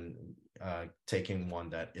than taking one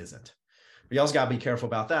that isn't. But you also got to be careful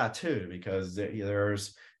about that too, because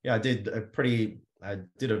there's, I did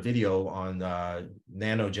a video on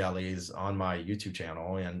nano jellies on my YouTube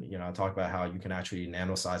channel, and I talk about how you can actually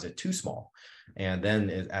nano size it too small, and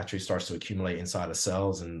then it actually starts to accumulate inside of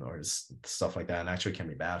cells or stuff like that, and actually can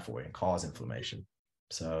be bad for you and cause inflammation.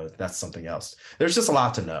 So that's something else. There's just a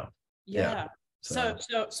lot to know. Yeah. So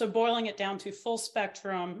boiling it down to full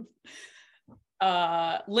spectrum,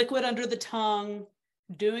 liquid under the tongue,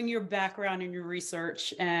 doing your background and your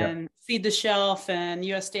research, and Feed the Shelf and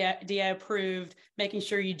USDA approved, making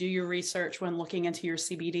sure you do your research when looking into your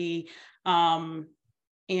CBD.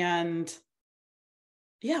 And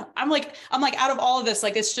yeah, I'm like, out of all of this,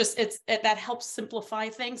 like, that helps simplify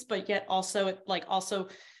things, but yet also it also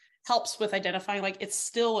helps with identifying, like, it's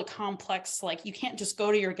still a complex, like, you can't just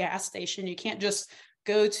go to your gas station. You can't just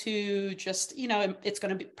go to it's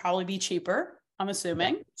going to probably be cheaper, I'm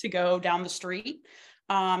assuming, to go down the street,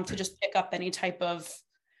 to just pick up any type of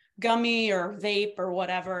gummy or vape or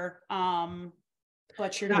whatever.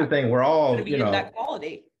 But you're not. The thing, we're all, that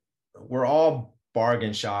quality. We're all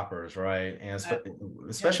bargain shoppers, right? And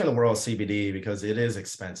especially in the world of CBD, because it is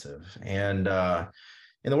expensive. And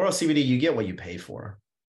in the world of CBD, you get what you pay for.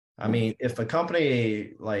 I mean, if a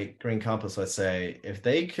company like Green Compass, let's say, if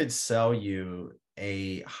they could sell you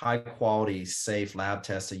a high quality, safe, lab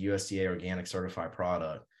tested, USDA organic certified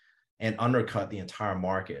product and undercut the entire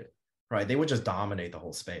market, right? They would just dominate the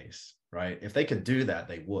whole space, right? If they could do that,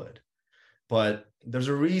 they would. But there's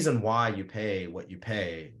a reason why you pay what you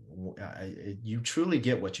pay. You truly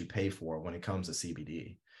get what you pay for when it comes to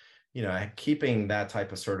CBD. Keeping that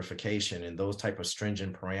type of certification and those type of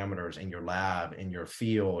stringent parameters in your lab, in your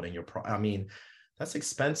field, that's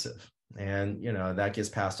expensive. And, that gets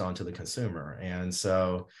passed on to the consumer. And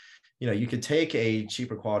so, you could take a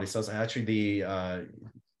cheaper quality substance. Actually, the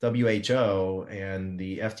WHO and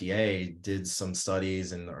the FDA did some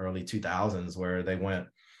studies in the early 2000s where they went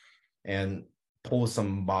and pulled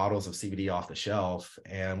some bottles of CBD off the shelf.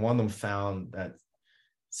 And one of them found that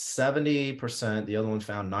 70%, the other one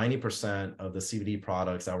found 90% of the CBD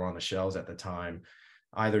products that were on the shelves at the time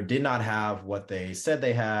either did not have what they said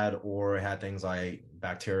they had, or had things like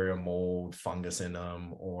bacteria, mold, fungus in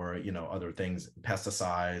them, or, other things,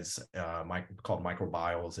 pesticides, called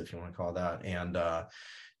microbiomes, if you want to call that. And,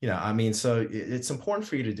 so it's important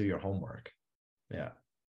for you to do your homework. Yeah.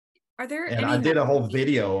 Are there and I did a whole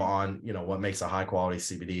video on, what makes a high quality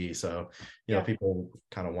CBD. So, people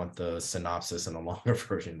kind of want the synopsis and a longer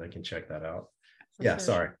version, they can check that out.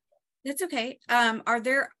 Sorry. That's okay. Are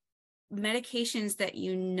there medications that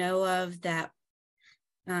you know of that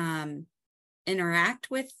interact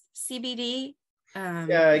with CBD?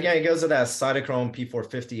 Again, it goes to that cytochrome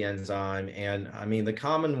P450 enzyme. And the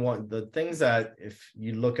common one, the things that if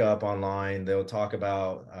you look up online, they'll talk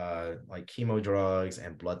about like chemo drugs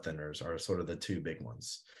and blood thinners are sort of the two big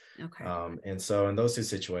ones. Okay. And so in those two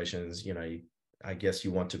situations, I guess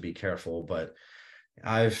you want to be careful, but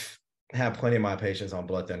I've had plenty of my patients on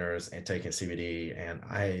blood thinners and taking CBD, and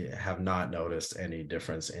I have not noticed any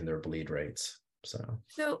difference in their bleed rates.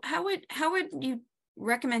 So how would you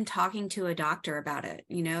recommend talking to a doctor about it?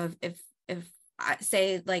 If I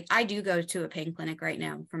say, like, I do go to a pain clinic right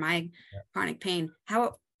now for my chronic pain,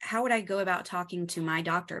 how would I go about talking to my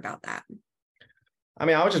doctor about that? I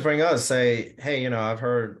would just bring up, say, hey, I've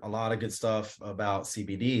heard a lot of good stuff about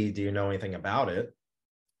CBD. Do you know anything about it?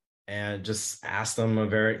 And just ask them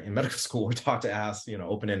in medical school, we're taught to ask,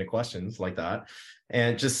 open-ended questions like that,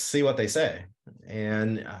 and just see what they say.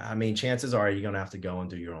 And chances are you're going to have to go and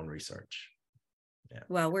do your own research. Yeah.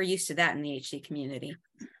 Well, we're used to that in the HD community.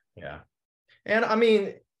 Yeah. And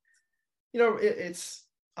it's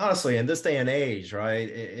honestly, in this day and age, right?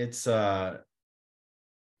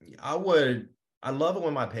 I love it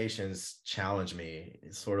when my patients challenge me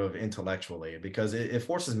sort of intellectually, because it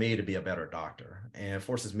forces me to be a better doctor, and it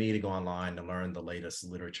forces me to go online to learn the latest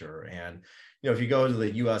literature. And, if you go to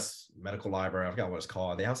the US Medical Library, I forgot what it's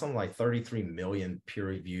called, they have something like 33 million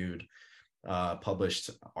peer-reviewed published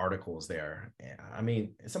articles there.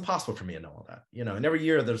 It's impossible for me to know all that, and every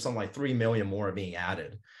year there's something like 3 million more being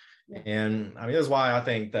added. And this is why I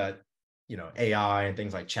think that, AI and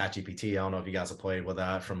things like ChatGPT, I don't know if you guys have played with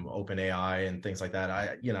that from OpenAI and things like that.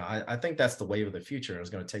 I think that's the wave of the future, is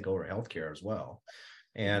going to take over healthcare as well.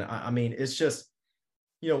 And I mean, it's just,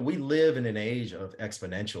 we live in an age of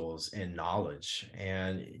exponentials in knowledge,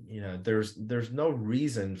 and, there's no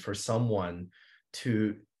reason for someone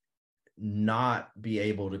to not be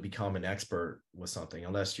able to become an expert with something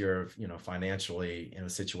unless you're, financially in a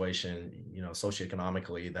situation,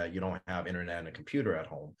 socioeconomically, that you don't have internet and a computer at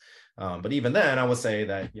home. But even then, I would say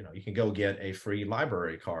that, you can go get a free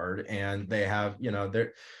library card, and they have, where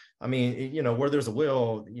there's a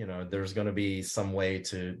will, there's going to be some way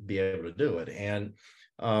to be able to do it. And,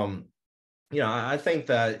 I think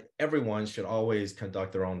that everyone should always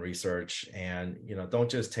conduct their own research, and,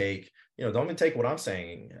 don't just take, don't even take what I'm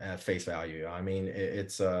saying at face value. I mean,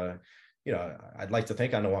 it's, I'd like to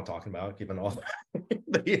think I know what I'm talking about, given all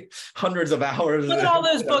the hundreds of hours. Look at all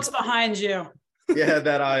those books behind you. Yeah,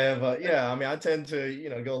 that I have. I mean, I tend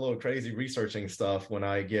to, go a little crazy researching stuff when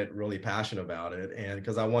I get really passionate about it, and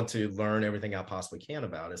because I want to learn everything I possibly can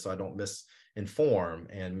about it, so I don't misinform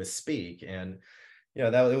and misspeak. And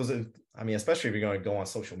especially if you're going to go on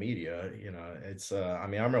social media, it's, I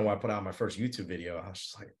remember when I put out my first YouTube video, I was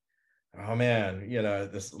just like, oh man,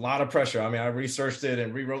 there's a lot of pressure. I mean, I researched it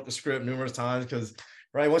and rewrote the script numerous times because,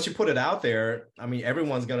 right, once you put it out there, I mean,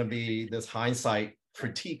 everyone's going to be this hindsight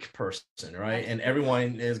critique person, right? And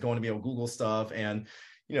everyone is going to be able to Google stuff. And,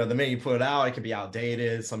 the minute you put it out, it could be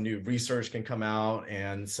outdated. Some new research can come out.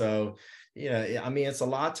 And so, it's a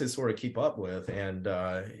lot to sort of keep up with. And,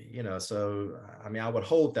 so, I would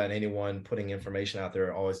hope that anyone putting information out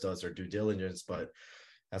there always does their due diligence, but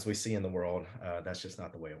as we see in the world, that's just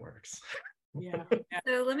not the way it works. Yeah.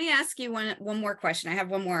 So let me ask you one more question. I have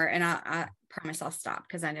one more, and I promise I'll stop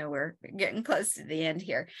because I know we're getting close to the end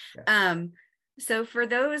here. Yeah. So for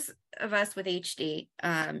those of us with HD,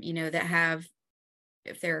 that have,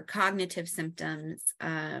 if there are cognitive symptoms,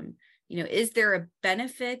 is there a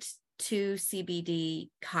benefit to CBD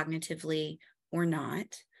cognitively or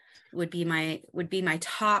not? Would be my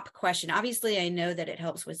top question. Obviously, I know that it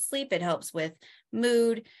helps with sleep, it helps with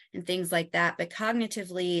mood and things like that, but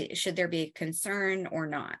cognitively, should there be a concern or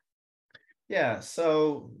not? Yeah.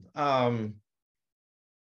 So, are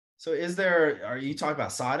you talking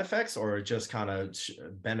about side effects or just kind of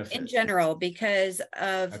benefits? In general, because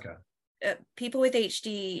of people with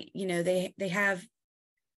HD, they have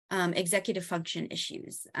executive function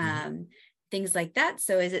issues, things like that.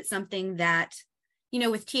 So is it something that,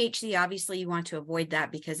 with THC, obviously you want to avoid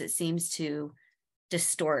that because it seems to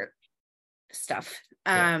distort stuff.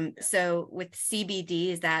 So with CBD,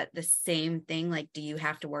 is that the same thing? Like, do you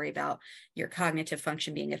have to worry about your cognitive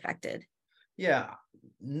function being affected? Yeah,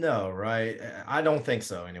 no, right. I don't think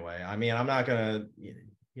so anyway. I mean, I'm not going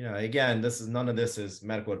to, again, none of this is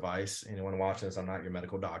medical advice. Anyone watching this, I'm not your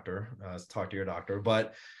medical doctor. Talk to your doctor.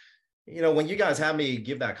 But, when you guys had me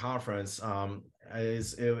give that conference, I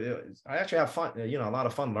actually have fun, a lot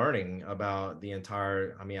of fun learning about the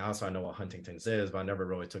entire, also I know what Huntington's is, but I never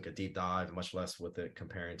really took a deep dive, much less with it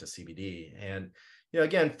comparing to CBD. And,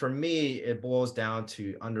 again, for me, it boils down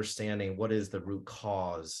to understanding what is the root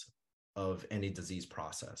cause of any disease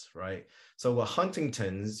process, right? So with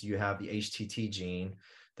Huntington's, you have the HTT gene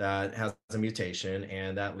that has a mutation,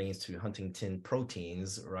 and that leads to Huntington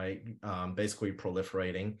proteins, right? Basically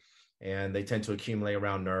proliferating. And they tend to accumulate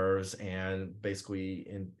around nerves and basically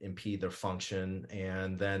impede their function.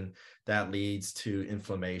 And then that leads to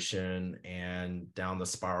inflammation, and down the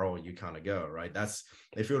spiral you kind of go, right? That's,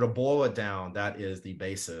 if you were to boil it down, that is the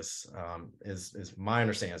basis, is my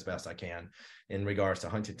understanding as best I can in regards to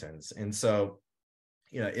Huntington's. And so,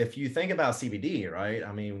 if you think about CBD, right?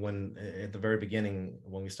 When at the very beginning,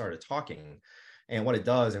 when we started talking, and what it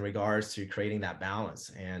does in regards to creating that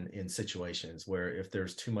balance, and in situations where if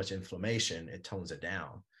there's too much inflammation, it tones it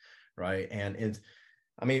down, right? And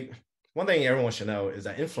one thing everyone should know is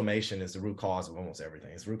that inflammation is the root cause of almost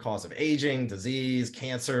everything. It's the root cause of aging, disease,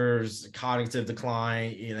 cancers, cognitive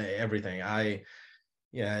decline, everything. I've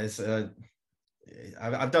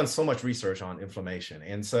done so much research on inflammation.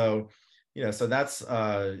 And so, so that's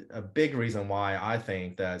a big reason why I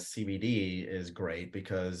think that CBD is great,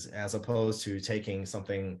 because as opposed to taking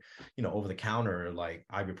something, over the counter like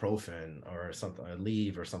ibuprofen or something,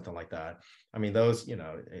 Aleve or something like that. Those,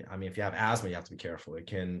 if you have asthma, you have to be careful. It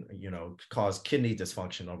can, cause kidney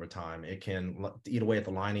dysfunction over time. It can eat away at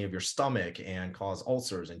the lining of your stomach and cause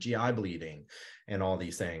ulcers and GI bleeding and all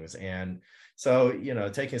these things. And so,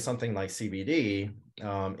 taking something like CBD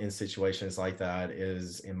in situations like that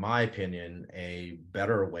is, in my opinion, a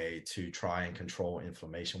better way to try and control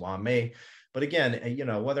inflammation. But again,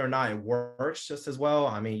 whether or not it works just as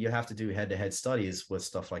well, you have to do head-to-head studies with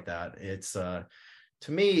stuff like that. It's, to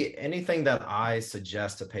me, anything that I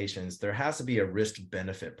suggest to patients, there has to be a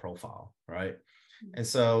risk-benefit profile, right? And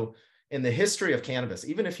so in the history of cannabis,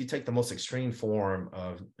 even if you take the most extreme form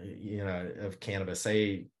of, of cannabis,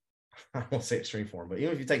 say, I won't say extreme form, but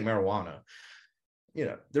even if you take marijuana,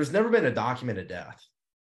 there's never been a documented death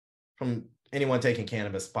from anyone taking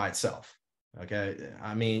cannabis by itself. Okay.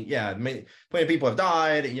 I mean, yeah, plenty of people have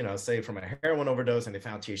died, say from a heroin overdose and they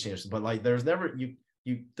found THC, but like there's never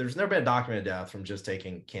been a documented death from just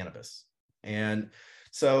taking cannabis. And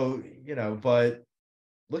so, but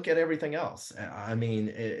look at everything else. I mean,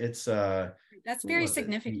 it's that's very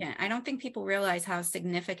significant. I don't think people realize how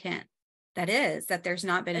significant that is, that there's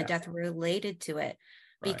not been a death related to it.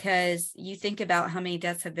 Because you think about how many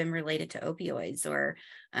deaths have been related to opioids or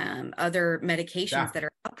other medications that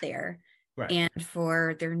are out there. And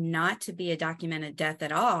for there not to be a documented death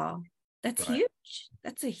at all, that's huge.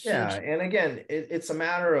 That's a huge. Yeah. And again, it's a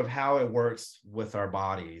matter of how it works with our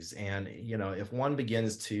bodies. And, if one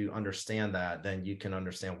begins to understand that, then you can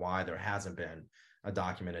understand why there hasn't been a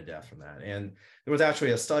documented death from that. And there was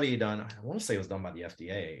actually a study done, I want to say it was done by the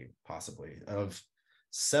FDA, possibly, of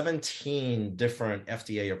 17 different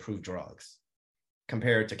FDA approved drugs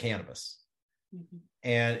compared to cannabis. Mm-hmm.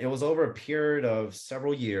 And it was over a period of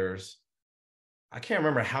several years. I can't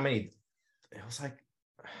remember how many, it was like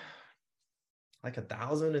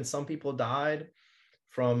 1,000 and some people died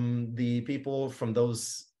from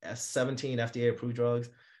those 17 FDA approved drugs.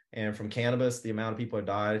 And from cannabis, the amount of people that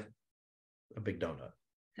died, a big donut.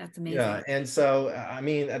 That's amazing. Yeah. And so, I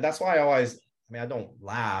mean, that's why I don't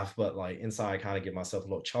laugh, but like inside I kind of give myself a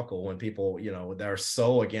little chuckle when people, they're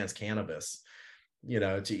so against cannabis,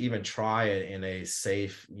 to even try it in a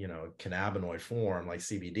safe, cannabinoid form like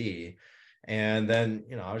CBD. And then,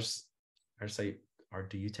 I just say,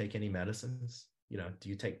 do you take any medicines? Do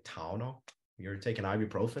you take Tylenol? You're taking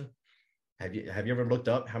ibuprofen? Have you ever looked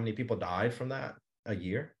up how many people died from that a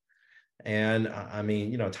year? And I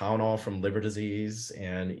mean, Tylenol from liver disease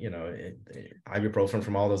and, ibuprofen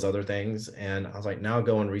from all those other things. And I was like, now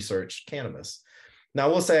go and research cannabis. Now I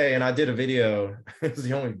will say, and I did a video, it's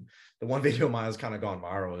the one video of mine has kind of gone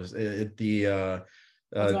viral is the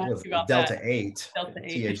Delta 8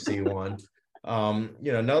 THC one.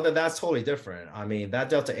 Know that's totally different. I mean, that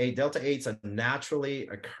Delta 8's a naturally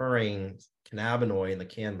occurring cannabinoid in the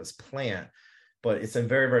cannabis plant, but it's in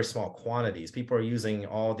very, very small quantities. People are using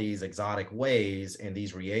all these exotic ways and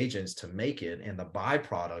these reagents to make it. And the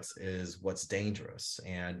byproducts is what's dangerous.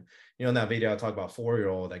 And, in that video, I talked about a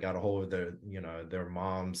 4-year-old that got a hold of their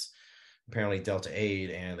mom's apparently Delta 8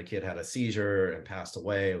 and the kid had a seizure and passed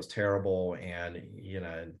away. It was terrible. And,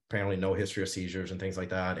 apparently no history of seizures and things like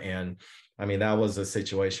that. And I mean, that was a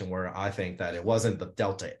situation where I think that it wasn't the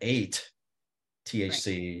Delta 8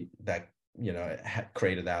 THC that had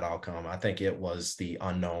created that outcome. I think it was the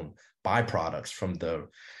unknown byproducts from the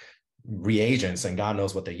reagents and God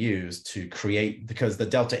knows what they use to create, because the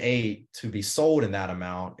Delta 8 to be sold in that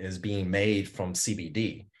amount is being made from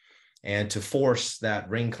CBD. And to force that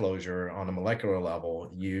ring closure on a molecular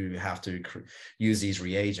level, you have to use these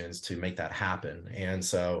reagents to make that happen. And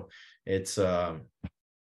so it's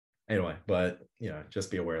anyway, but just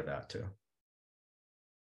be aware of that too.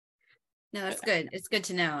 No, that's good. It's good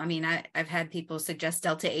to know. I mean, I've had people suggest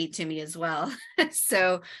Delta 8 to me as well.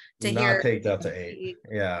 So to not take Delta 8.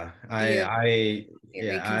 Yeah. I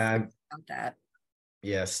about that.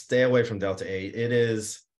 Yeah, stay away from Delta 8. It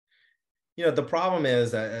is, the problem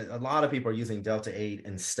is that a lot of people are using Delta 8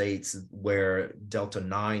 in states where Delta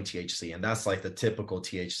 9 THC, and that's like the typical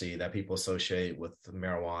THC that people associate with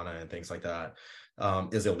marijuana and things like that,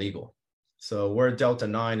 is illegal. So where Delta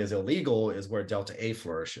 9 is illegal is where Delta 8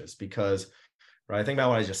 flourishes because, right, think about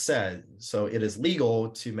what I just said. So it is legal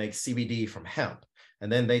to make CBD from hemp.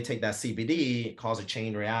 And then they take that CBD, cause a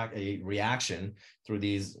chain reaction through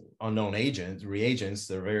these unknown reagents,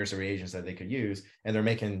 there are various reagents that they could use, and they're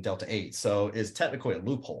making Delta 8. So it's technically a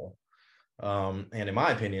loophole. And in my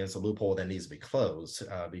opinion, it's a loophole that needs to be closed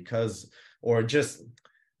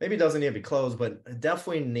maybe it doesn't need to be closed, but it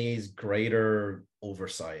definitely needs greater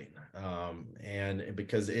oversight. And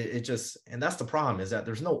because and that's the problem, is that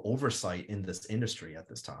there's no oversight in this industry at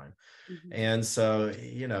this time. Mm-hmm. And so,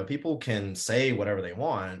 people can say whatever they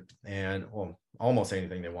want and almost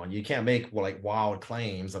anything they want. You can't make like wild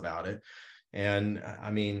claims about it. And I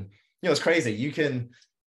mean, it's crazy. You can,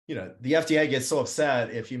 the FDA gets so upset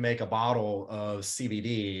if you make a bottle of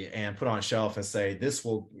CBD and put on a shelf and say, this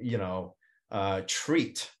will,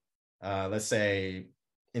 treat, let's say,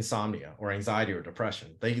 insomnia or anxiety or depression.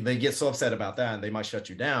 They get so upset about that and they might shut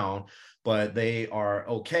you down, but they are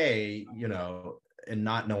okay, in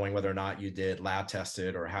not knowing whether or not you did lab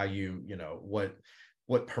tested or how you, what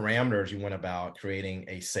what parameters you went about creating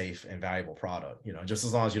a safe and valuable product, just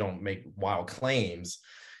as long as you don't make wild claims.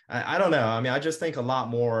 I don't know. I mean, I just think a lot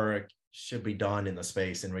more should be done in the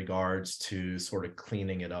space in regards to sort of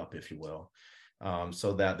cleaning it up, if you will,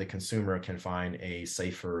 so that the consumer can find a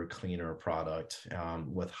safer, cleaner product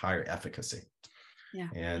with higher efficacy. Yeah.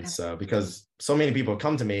 And so, because so many people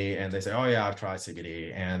come to me and they say, oh yeah, I've tried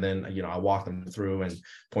CBD. And then, I walk them through and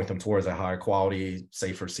point them towards a higher quality,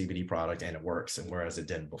 safer CBD product, and it works. And whereas it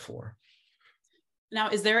didn't before. Now,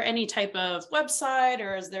 is there any type of website,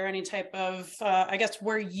 or is there any type of, I guess,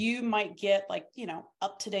 where you might get like,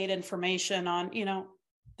 up-to-date information on,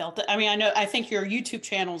 Delta? I mean, I think your YouTube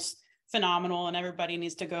channel's phenomenal and everybody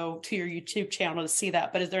needs to go to your YouTube channel to see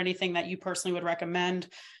that. But is there anything that you personally would recommend?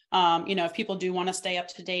 If people do want to stay up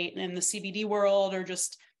to date in the CBD world, or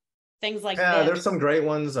just things like that. There's some great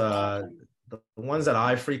ones. The ones that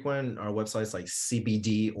I frequent are websites like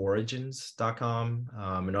cbdorigins.com.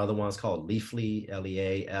 Another one is called Leafly,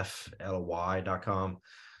 LEAFLY.com.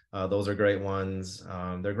 Those are great ones.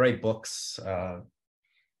 They're great books. I'd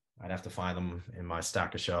have to find them in my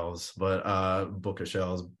stack of shelves, book of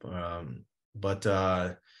shelves. But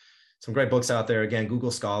some great books out there. Again, Google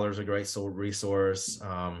Scholars are a great resource.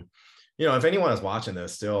 If anyone is watching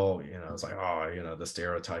this still, it's like, the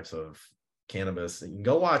stereotypes of cannabis. You can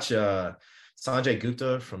go watch Sanjay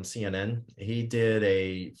Gupta from CNN. He did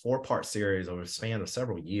a 4-part series over a span of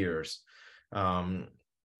several years. I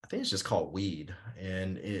think it's just called Weed,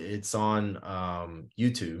 and it's on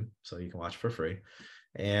YouTube, so you can watch it for free.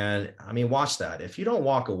 And I mean, watch that. If you don't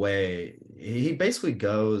walk away, he basically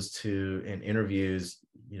goes to and interviews,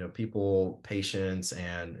 people, patients,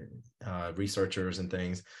 and researchers and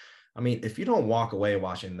things. I mean, if you don't walk away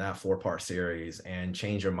watching that 4-part series and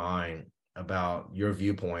change your mind about your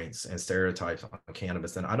viewpoints and stereotypes on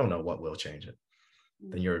cannabis, then I don't know what will change it.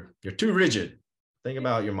 Then you're too rigid. Think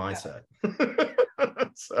about your mindset.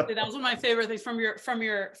 So. That was one of my favorite things from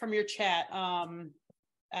your chat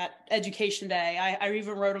at Education Day. I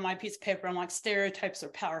even wrote on my piece of paper, I'm like, stereotypes are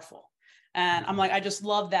powerful. And I'm like, I just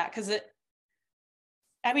love that, because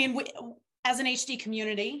we, as an HD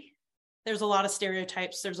community, there's a lot of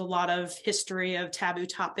stereotypes. There's a lot of history of taboo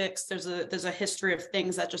topics. There's a history of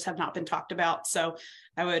things that just have not been talked about. So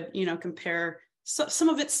I would, compare some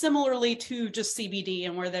of it similarly to just CBD,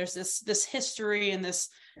 and where there's this history and this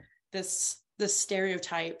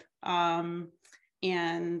stereotype.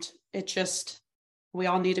 And it just, we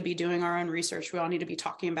all need to be doing our own research. We all need to be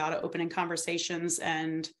talking about it, opening conversations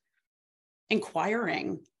and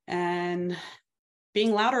inquiring and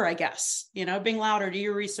being louder, I guess, being louder, do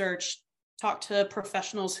your research, talk to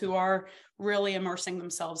professionals who are really immersing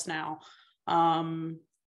themselves now. And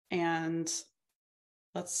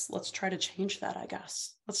let's try to change that, I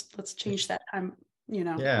guess. Let's change that.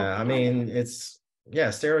 Yeah, I mean,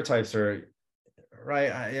 stereotypes are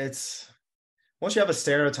right. It's, once you have a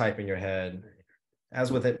stereotype in your head, as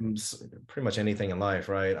with it, pretty much anything in life,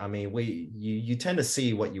 right? I mean, you tend to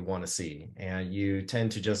see what you want to see, and you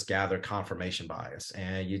tend to just gather confirmation bias,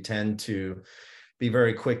 and you tend to be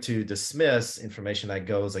very quick to dismiss information that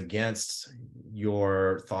goes against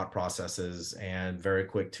your thought processes, and very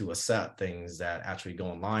quick to accept things that actually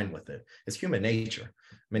go in line with it. It's human nature.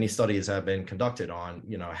 Many studies have been conducted on,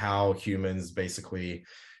 how humans basically,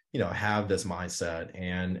 have this mindset,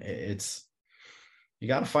 and you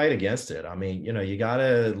got to fight against it. I mean, you got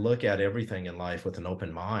to look at everything in life with an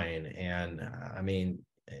open mind, and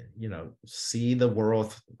see the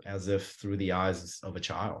world as if through the eyes of a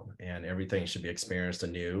child, and everything should be experienced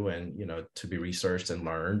anew, and, to be researched and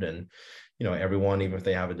learned. And, everyone, even if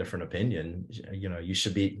they have a different opinion,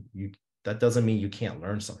 that doesn't mean you can't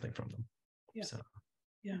learn something from them. Yeah. So,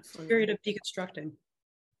 yeah. Period of deconstructing.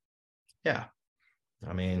 Yeah.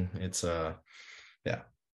 I mean, it's yeah.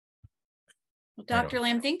 Well, Dr.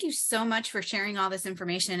 Lam, thank you so much for sharing all this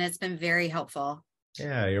information. It's been very helpful.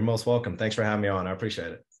 Yeah, you're most welcome. Thanks for having me on. I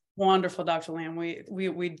appreciate it. Wonderful, Dr. Lam.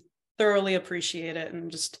 We thoroughly appreciate it, and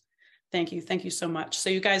just thank you so much. So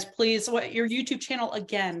you guys, please, your YouTube channel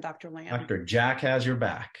again, Dr. Lam? Dr. Jack has your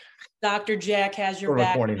back. Dr. Jack has your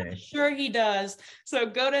back. I'm sure he does. So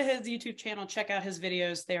go to his YouTube channel, check out his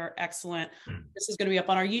videos. They are excellent. This is going to be up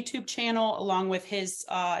on our YouTube channel, along with his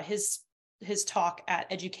talk at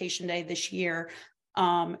Education Day this year.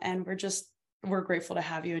 And we're grateful to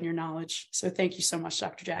have you and your knowledge. So thank you so much,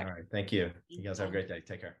 Dr. Jack. All right. Thank you. You guys have a great day.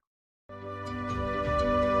 Take care.